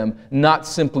motivates them, not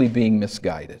simply being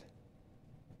misguided.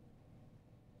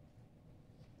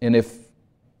 And if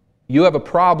you have a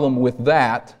problem with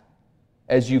that,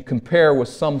 as you compare with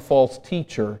some false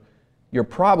teacher, your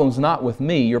problem's not with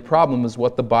me. Your problem is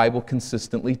what the Bible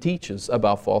consistently teaches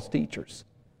about false teachers.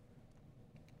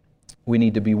 We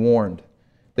need to be warned.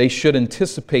 They should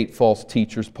anticipate false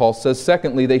teachers, Paul says.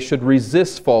 Secondly, they should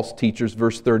resist false teachers,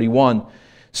 verse 31.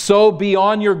 So be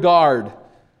on your guard.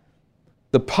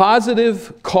 The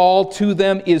positive call to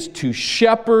them is to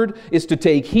shepherd, is to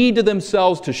take heed to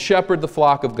themselves, to shepherd the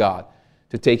flock of God.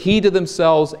 To take heed to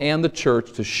themselves and the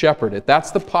church, to shepherd it.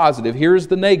 That's the positive. Here's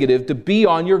the negative, to be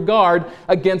on your guard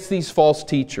against these false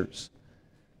teachers.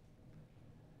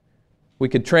 We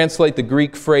could translate the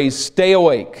Greek phrase, stay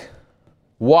awake,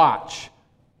 watch,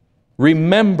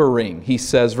 remembering, he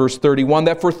says, verse 31,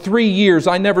 that for 3 years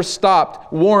I never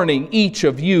stopped warning each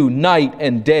of you night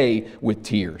and day with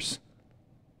tears.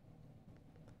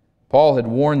 Paul had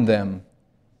warned them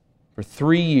for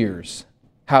 3 years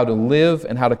how to live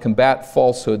and how to combat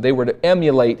falsehood. They were to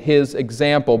emulate his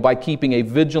example by keeping a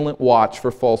vigilant watch for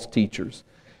false teachers.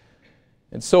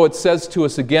 And so it says to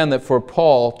us again that for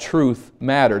Paul, truth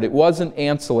mattered. It wasn't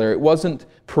ancillary. It wasn't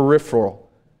peripheral.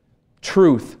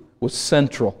 Truth was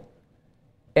central.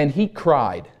 And he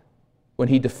cried when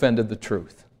he defended the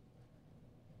truth.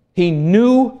 He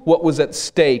knew what was at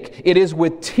stake. It is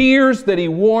with tears that he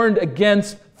warned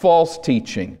against false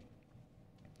teaching.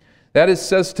 That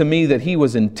says to me that he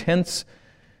was intensely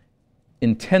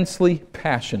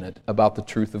passionate about the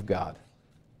truth of God.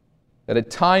 That at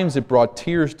times it brought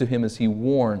tears to him as he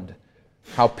warned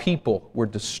how people were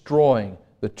destroying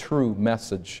the true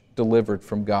message delivered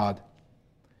from God.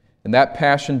 And that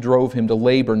passion drove him to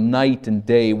labor night and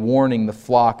day, warning the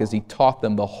flock as he taught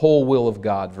them the whole will of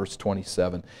God, verse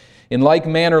 27. In like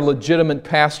manner, legitimate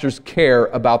pastors care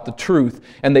about the truth,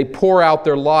 and they pour out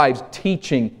their lives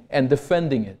teaching and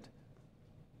defending it.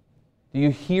 Do you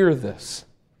hear this?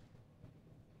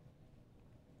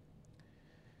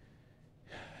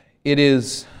 It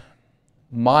is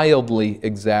mildly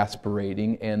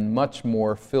exasperating and much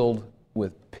more filled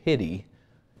with pity.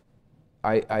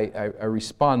 I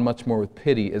respond much more with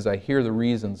pity as I hear the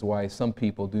reasons why some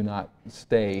people do not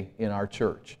stay in our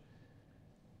church.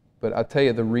 But I'll tell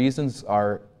you, the reasons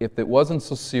are, if it wasn't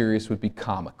so serious, would be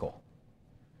comical.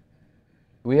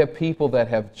 We have people that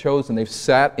have chosen, they've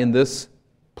sat in this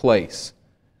place.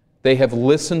 They have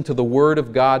listened to the Word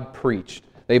of God preached.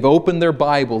 They've opened their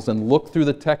Bibles and looked through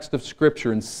the text of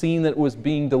Scripture and seen that it was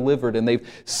being delivered, and they've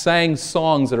sang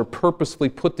songs that are purposefully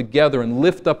put together and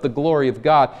lift up the glory of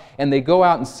God, and they go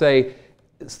out and say,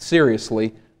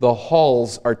 seriously, the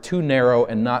halls are too narrow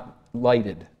and not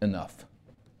lighted enough,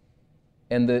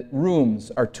 and the rooms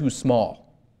are too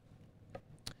small.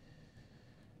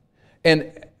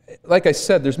 And like I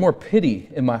said, there's more pity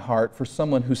in my heart for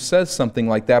someone who says something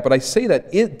like that, but I say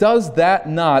that, does that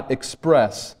not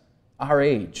express our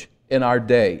age and our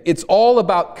day? It's all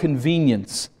about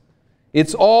convenience.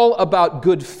 It's all about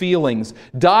good feelings.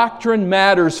 Doctrine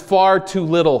matters far too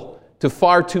little to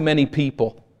far too many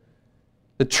people.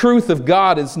 The truth of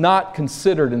God is not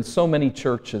considered in so many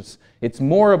churches. It's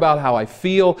more about how I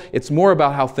feel. It's more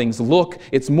about how things look.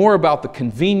 It's more about the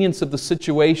convenience of the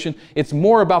situation. It's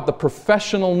more about the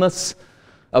professionalness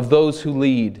of those who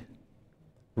lead,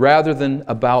 rather than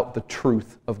about the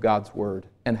truth of God's Word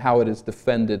and how it is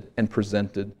defended and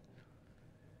presented.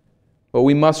 What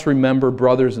we must remember,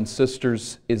 brothers and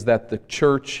sisters, is that the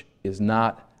church is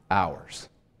not ours.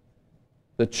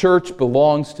 The church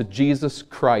belongs to Jesus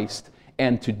Christ,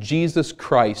 and to Jesus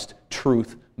Christ,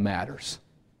 truth matters.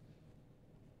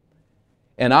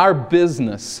 And our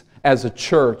business as a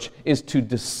church is to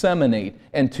disseminate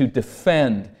and to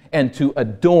defend and to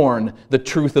adorn the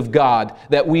truth of God,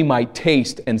 that we might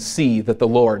taste and see that the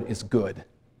Lord is good.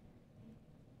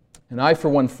 And I, for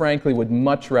one, frankly, would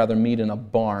much rather meet in a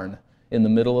barn in the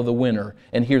middle of the winter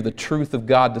and hear the truth of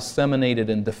God disseminated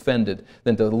and defended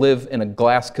than to live in a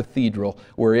glass cathedral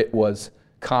where it was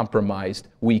compromised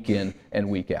week in and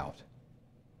week out.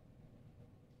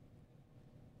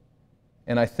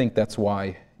 And I think that's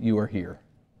why you are here.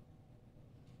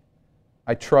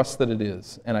 I trust that it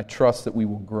is, and I trust that we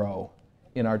will grow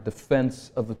in our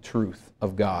defense of the truth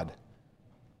of God.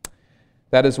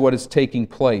 That is what is taking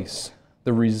place.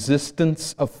 The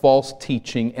resistance of false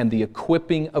teaching and the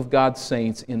equipping of God's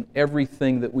saints in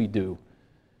everything that we do,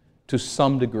 to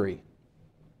some degree.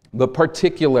 But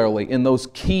particularly in those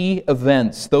key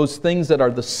events, those things that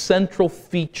are the central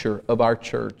feature of our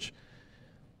church.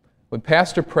 When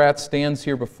Pastor Pratt stands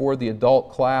here before the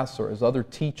adult class, or as other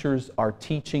teachers are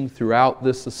teaching throughout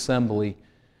this assembly,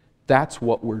 that's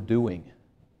what we're doing.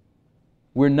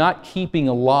 we're not keeping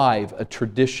alive a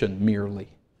tradition merely.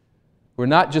 We're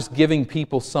not just giving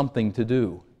people something to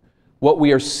do. What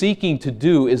we are seeking to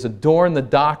do is adorn the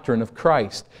doctrine of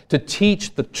Christ, to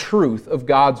teach the truth of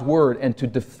God's Word and to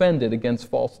defend it against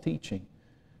false teaching.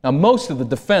 Now, most of the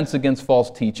defense against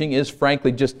false teaching is,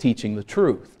 frankly, just teaching the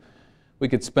truth. We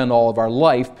could spend all of our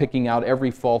life picking out every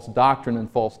false doctrine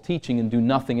and false teaching and do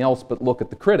nothing else but look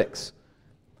at the critics.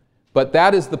 But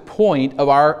that is the point of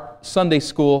our Sunday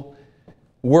school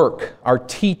work, our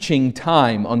teaching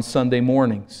time on Sunday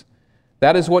mornings.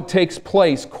 That is what takes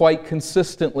place quite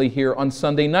consistently here on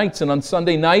Sunday nights. And on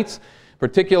Sunday nights,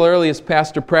 particularly as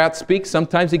Pastor Pratt speaks,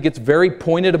 sometimes he gets very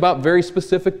pointed about very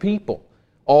specific people.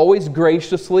 Always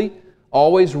graciously,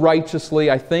 always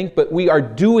righteously, I think, but we are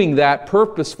doing that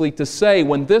purposefully to say,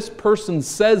 when this person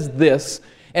says this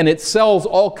and it sells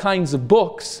all kinds of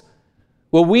books,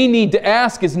 what we need to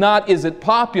ask is not, is it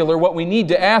popular? What we need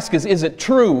to ask is it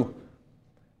true?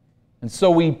 And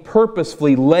so we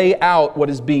purposefully lay out what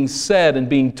is being said and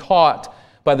being taught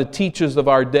by the teachers of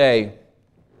our day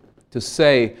to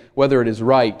say whether it is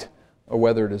right or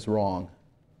whether it is wrong.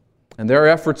 And there are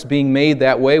efforts being made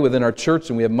that way within our church,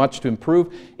 and we have much to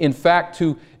improve. In fact,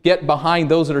 to get behind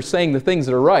those that are saying the things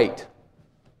that are right.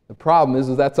 The problem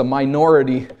is that's a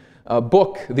minority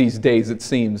book these days, it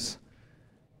seems.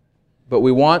 But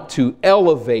we want to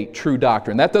elevate true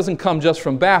doctrine. That doesn't come just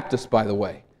from Baptists, by the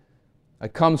way.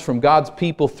 It comes from God's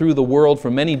people through the world,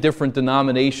 from many different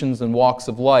denominations and walks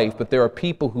of life, but there are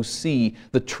people who see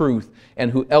the truth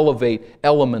and who elevate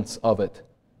elements of it.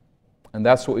 And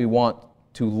that's what we want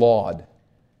to laud.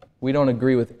 We don't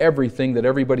agree with everything that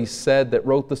everybody said that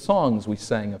wrote the songs we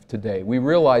sang of today. We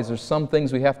realize there's some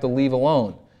things we have to leave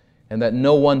alone, and that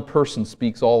no one person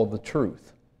speaks all of the truth.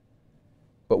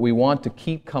 But we want to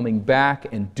keep coming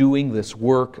back and doing this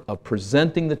work of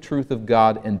presenting the truth of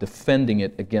God and defending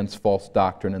it against false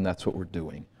doctrine, and that's what we're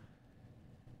doing.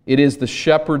 It is the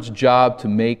shepherd's job to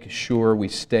make sure we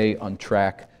stay on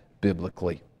track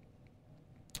biblically.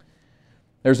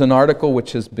 There's an article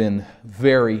which has been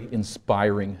very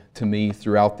inspiring to me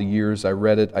throughout the years. I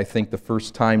read it, I think, the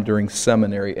first time during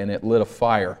seminary, and it lit a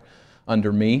fire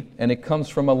under me, and it comes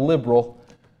from a liberal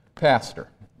pastor.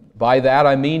 By that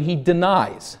I mean he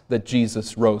denies that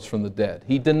Jesus rose from the dead.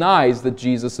 He denies that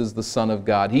Jesus is the Son of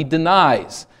God. He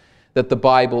denies that the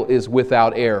Bible is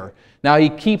without error. Now, he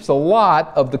keeps a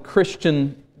lot of the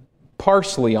Christian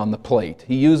parsley on the plate.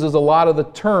 He uses a lot of the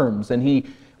terms, and he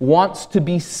wants to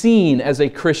be seen as a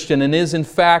Christian and is in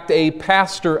fact a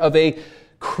pastor of a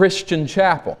Christian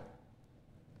chapel.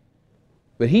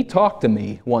 But he talked to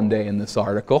me one day in this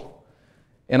article,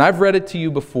 and I've read it to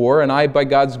you before, and I, by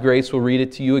God's grace, will read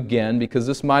it to you again, because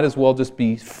this might as well just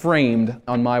be framed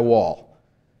on my wall.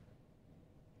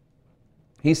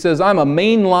 He says, I'm a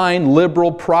mainline,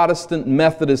 liberal, Protestant,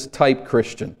 Methodist type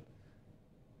Christian.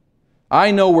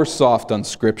 I know we're soft on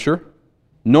Scripture.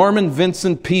 Norman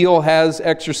Vincent Peale has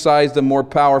exercised a more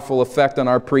powerful effect on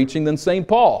our preaching than St.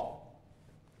 Paul.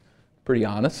 Pretty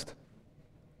honest.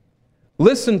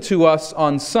 Listen to us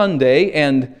on Sunday,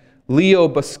 and Leo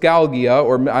Buscaglia,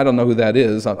 or I don't know who that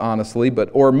is, honestly,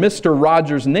 or Mr.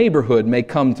 Rogers' Neighborhood may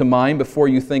come to mind before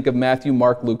you think of Matthew,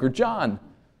 Mark, Luke, or John.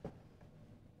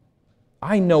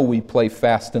 I know we play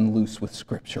fast and loose with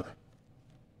Scripture.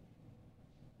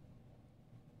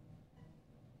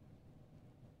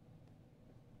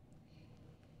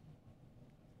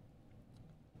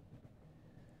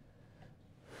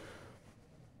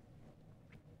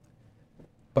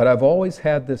 But I've always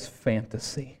had this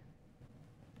fantasy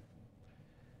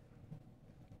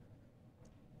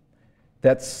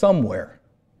that somewhere,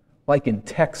 like in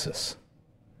Texas,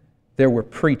 there were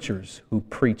preachers who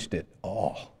preached it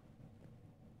all.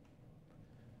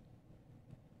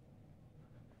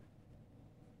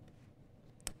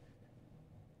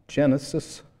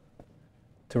 Genesis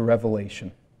to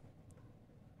Revelation.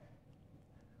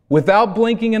 Without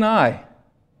blinking an eye,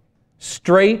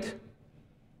 straight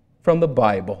from the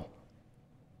Bible,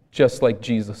 just like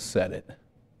Jesus said it.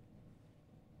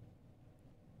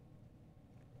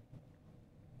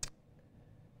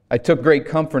 I took great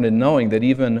comfort in knowing that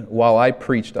even while I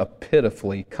preached a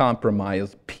pitifully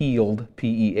compromised, peeled,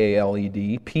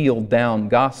 P-E-A-L-E-D, peeled down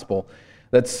gospel,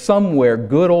 that somewhere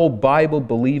good old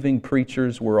Bible-believing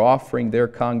preachers were offering their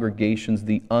congregations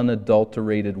the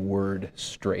unadulterated word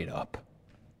straight up.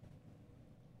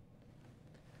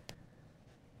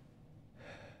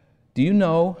 Do you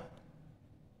know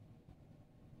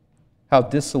how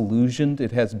disillusioned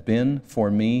it has been for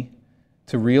me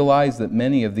to realize that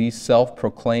many of these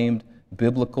self-proclaimed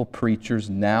biblical preachers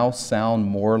now sound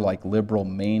more like liberal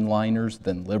mainliners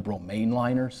than liberal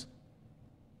mainliners?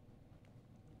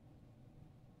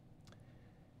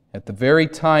 At the very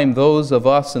time those of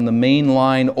us in the main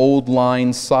line, old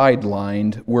line,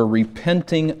 sidelined were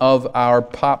repenting of our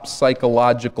pop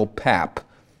psychological pap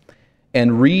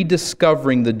and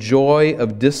rediscovering the joy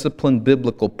of disciplined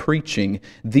biblical preaching,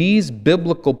 these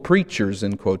biblical preachers,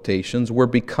 in quotations, were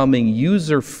becoming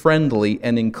user-friendly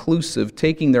and inclusive,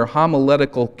 taking their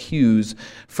homiletical cues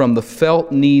from the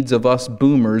felt needs of us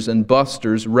boomers and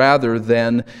busters rather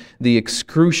than the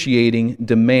excruciating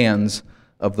demands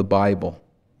of the Bible.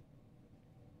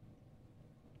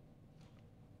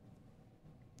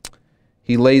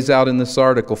 He lays out in this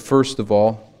article, first of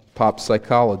all, pop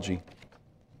psychology.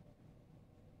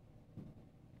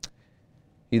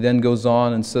 He then goes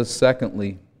on and says,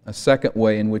 secondly, a second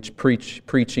way in which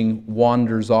preaching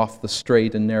wanders off the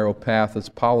straight and narrow path is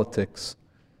politics.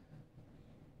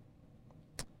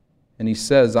 And he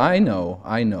says, I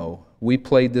know, we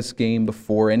played this game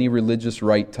before any religious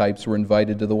right types were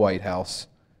invited to the White House.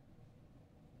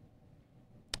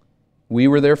 We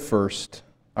were there first.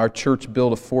 Our church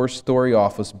built a 4-story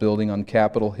office building on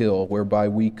Capitol Hill whereby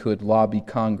we could lobby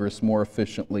Congress more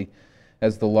efficiently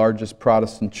as the largest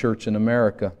Protestant church in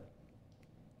America.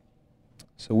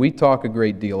 So we talk a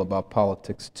great deal about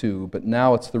politics too, but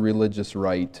now it's the religious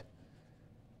right.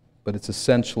 But it's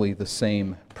essentially the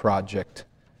same project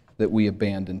that we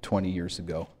abandoned 20 years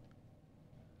ago.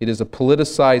 It is a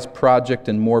politicized project,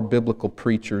 and more biblical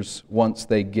preachers, once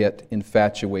they get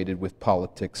infatuated with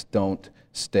politics, don't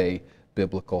stay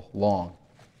biblical long.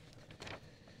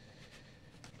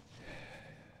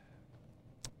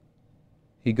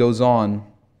 He goes on,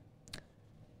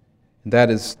 and that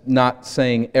is not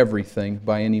saying everything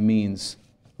by any means.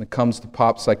 When it comes to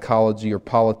pop psychology or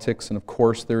politics, and of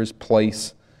course there is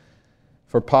place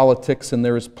for politics and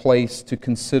there is place to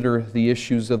consider the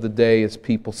issues of the day as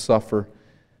people suffer.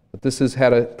 But this has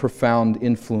had a profound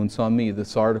influence on me,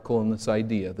 this article and this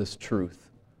idea, this truth.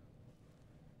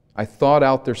 I thought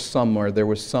out there somewhere there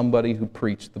was somebody who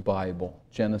preached the Bible,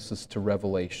 Genesis to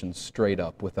Revelation, straight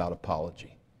up without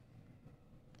apology.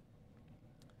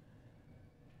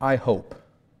 I hope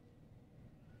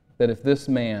that if this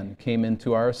man came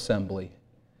into our assembly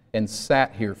and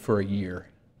sat here for a year,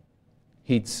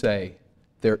 he'd say,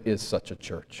 there is such a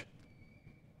church.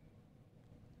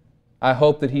 I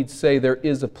hope that he'd say there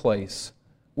is a place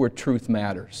where truth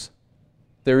matters.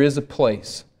 There is a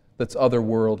place that's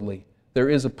otherworldly. There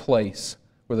is a place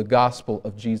where the gospel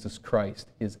of Jesus Christ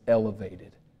is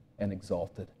elevated and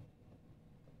exalted.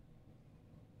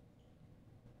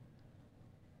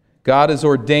 God has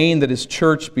ordained that His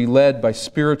church be led by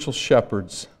spiritual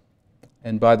shepherds,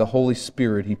 and by the Holy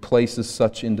Spirit He places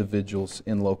such individuals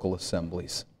in local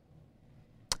assemblies.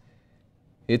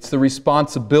 It's the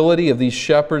responsibility of these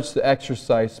shepherds to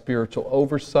exercise spiritual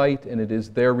oversight, and it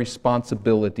is their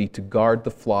responsibility to guard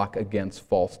the flock against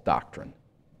false doctrine.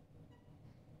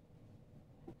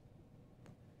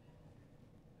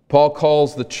 Paul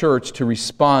calls the church to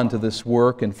respond to this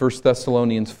work in 1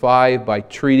 Thessalonians 5 by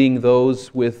treating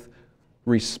those with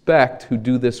respect who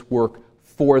do this work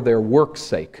for their work's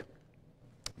sake.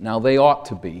 Now, they ought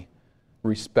to be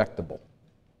respectable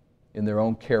in their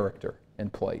own character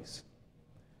and place.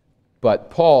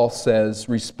 But Paul says,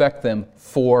 respect them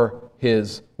for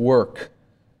His work.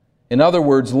 In other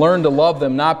words, learn to love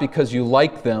them not because you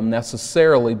like them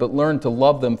necessarily, but learn to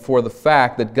love them for the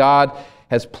fact that God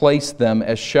has placed them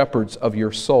as shepherds of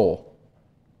your soul.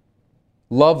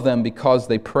 Love them because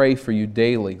they pray for you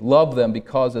daily. Love them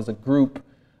because as a group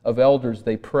of elders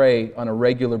they pray on a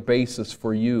regular basis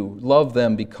for you. Love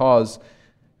them because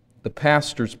the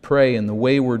pastors pray and the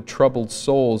wayward, troubled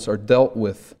souls are dealt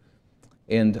with.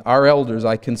 And our elders,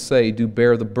 I can say, do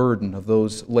bear the burden of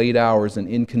those late hours and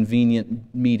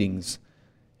inconvenient meetings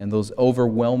and those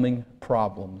overwhelming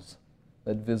problems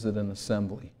that visit an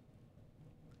assembly.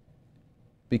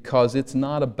 Because it's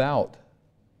not about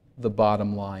the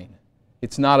bottom line.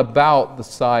 It's not about the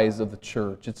size of the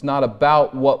church. It's not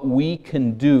about what we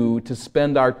can do to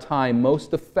spend our time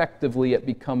most effectively at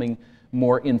becoming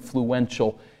more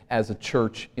influential as a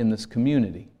church in this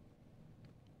community.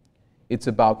 It's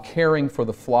about caring for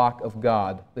the flock of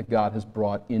God that God has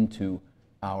brought into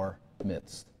our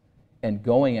midst and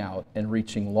going out and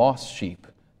reaching lost sheep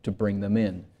to bring them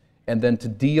in, and then to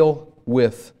deal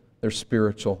with their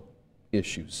spiritual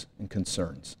issues and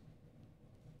concerns.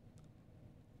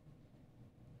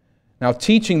 Now,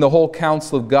 teaching the whole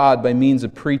counsel of God by means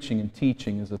of preaching and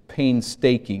teaching is a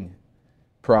painstaking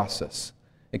process.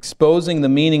 Exposing the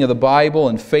meaning of the Bible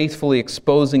and faithfully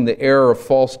exposing the error of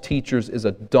false teachers is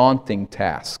a daunting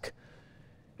task.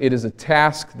 It is a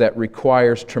task that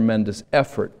requires tremendous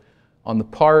effort on the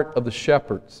part of the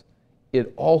shepherds.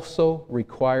 It also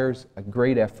requires a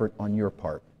great effort on your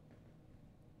part.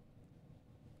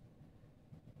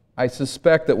 I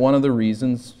suspect that one of the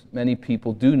reasons many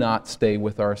people do not stay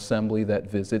with our assembly that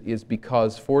visit is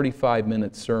because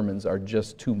 45-minute sermons are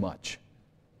just too much.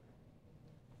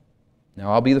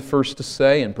 Now, I'll be the first to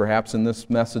say, and perhaps in this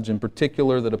message in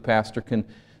particular, that a pastor can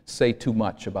say too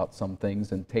much about some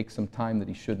things and take some time that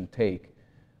he shouldn't take.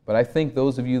 But I think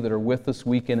those of you that are with us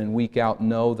week in and week out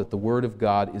know that the Word of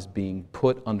God is being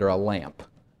put under a lamp.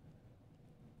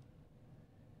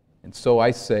 And so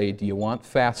I say, do you want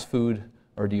fast food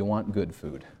or do you want good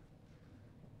food?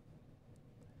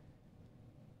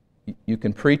 You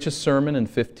can preach a sermon in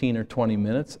 15 or 20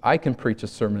 minutes. I can preach a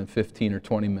sermon in 15 or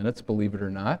 20 minutes, believe it or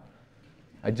not.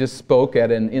 I just spoke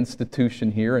at an institution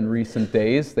here in recent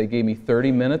days. They gave me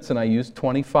 30 minutes and I used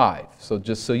 25. So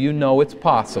just so you know, it's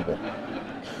possible.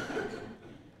 I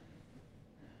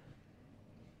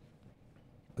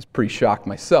was pretty shocked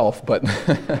myself, but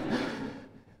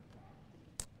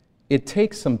it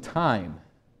takes some time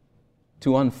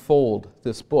to unfold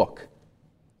this book.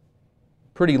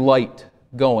 Pretty light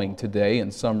going today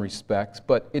in some respects,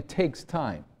 but it takes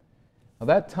time. Now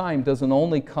that time doesn't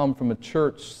only come from a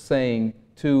church saying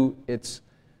to its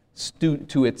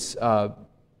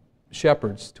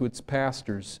shepherds, to its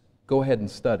pastors, go ahead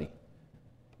and study.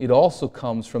 It also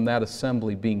comes from that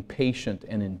assembly being patient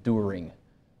and enduring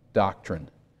doctrine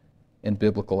and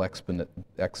biblical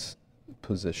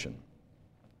exposition.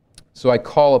 So I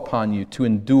call upon you to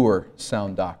endure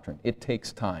sound doctrine. It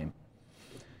takes time.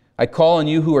 I call on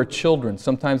you who are children.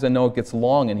 Sometimes I know it gets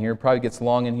long in here. It probably gets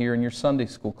long in here in your Sunday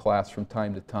school class from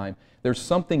time to time. There's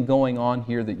something going on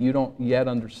here that you don't yet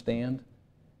understand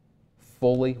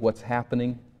fully what's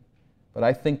happening. But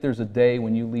I think there's a day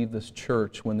when you leave this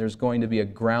church when there's going to be a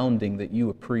grounding that you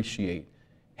appreciate.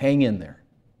 Hang in there.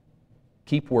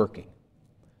 Keep working.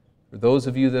 For those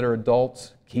of you that are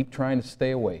adults, keep trying to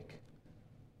stay awake.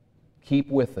 Keep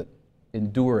with it.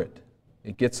 Endure it.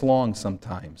 It gets long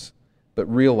sometimes, but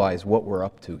realize what we're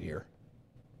up to here.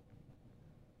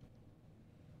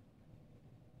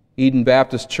 Eden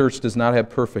Baptist Church does not have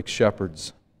perfect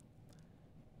shepherds,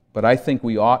 but I think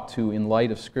we ought to, in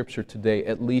light of Scripture today,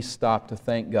 at least stop to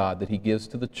thank God that He gives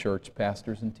to the church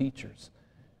pastors and teachers,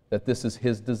 that this is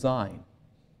His design,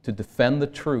 to defend the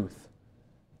truth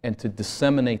and to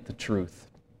disseminate the truth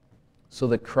so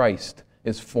that Christ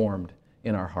is formed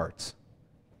in our hearts.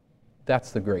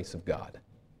 That's the grace of God.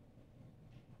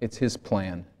 It's His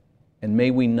plan, and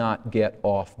may we not get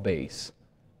off base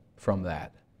from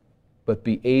that, but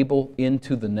be able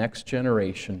into the next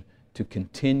generation to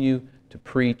continue to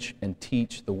preach and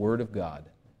teach the Word of God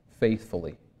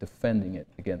faithfully, defending it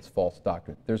against false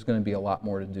doctrine. There's going to be a lot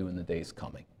more to do in the days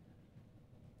coming.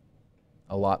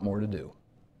 A lot more to do,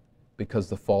 because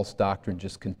the false doctrine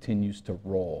just continues to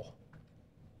roll.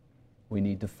 We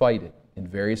need to fight it in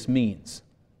various means,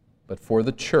 but for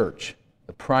the church,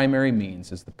 the primary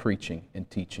means is the preaching and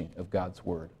teaching of God's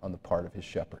Word on the part of His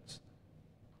shepherds.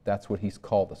 That's what He's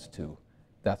called us to.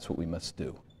 That's what we must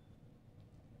do.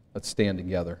 Let's stand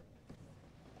together.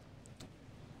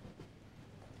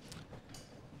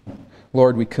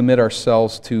 Lord, we commit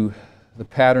ourselves to the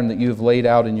pattern that You have laid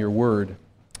out in Your Word.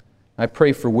 I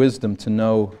pray for wisdom to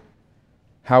know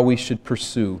how we should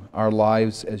pursue our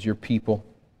lives as Your people.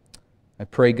 I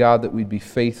pray, God, that we'd be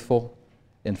faithful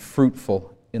and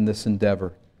fruitful in this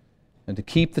endeavor, and to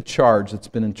keep the charge that's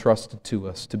been entrusted to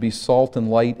us, to be salt and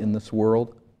light in this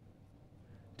world,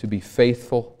 to be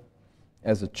faithful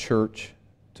as a church,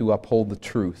 to uphold the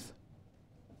truth.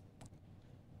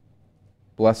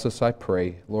 Bless us, I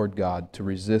pray, Lord God, to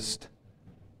resist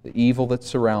the evil that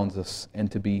surrounds us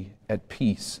and to be at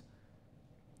peace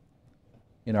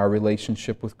in our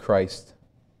relationship with Christ.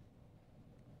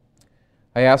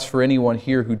 I ask for anyone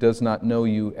here who does not know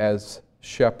You as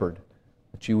shepherd,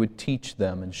 that You would teach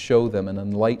them and show them and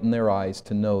enlighten their eyes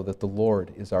to know that the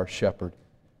Lord is our shepherd.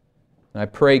 And I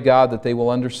pray, God, that they will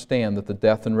understand that the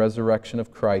death and resurrection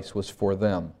of Christ was for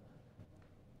them,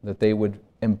 that they would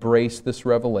embrace this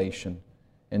revelation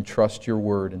and trust Your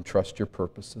Word and trust Your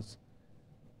purposes.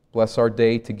 Bless our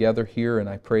day together here, and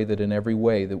I pray that in every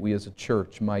way that we as a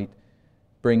church might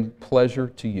bring pleasure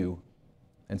to You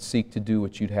and seek to do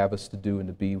what You'd have us to do and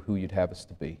to be who You'd have us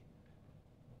to be.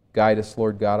 Guide us,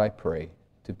 Lord God, I pray,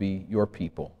 to be Your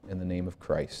people in the name of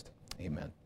Christ. Amen.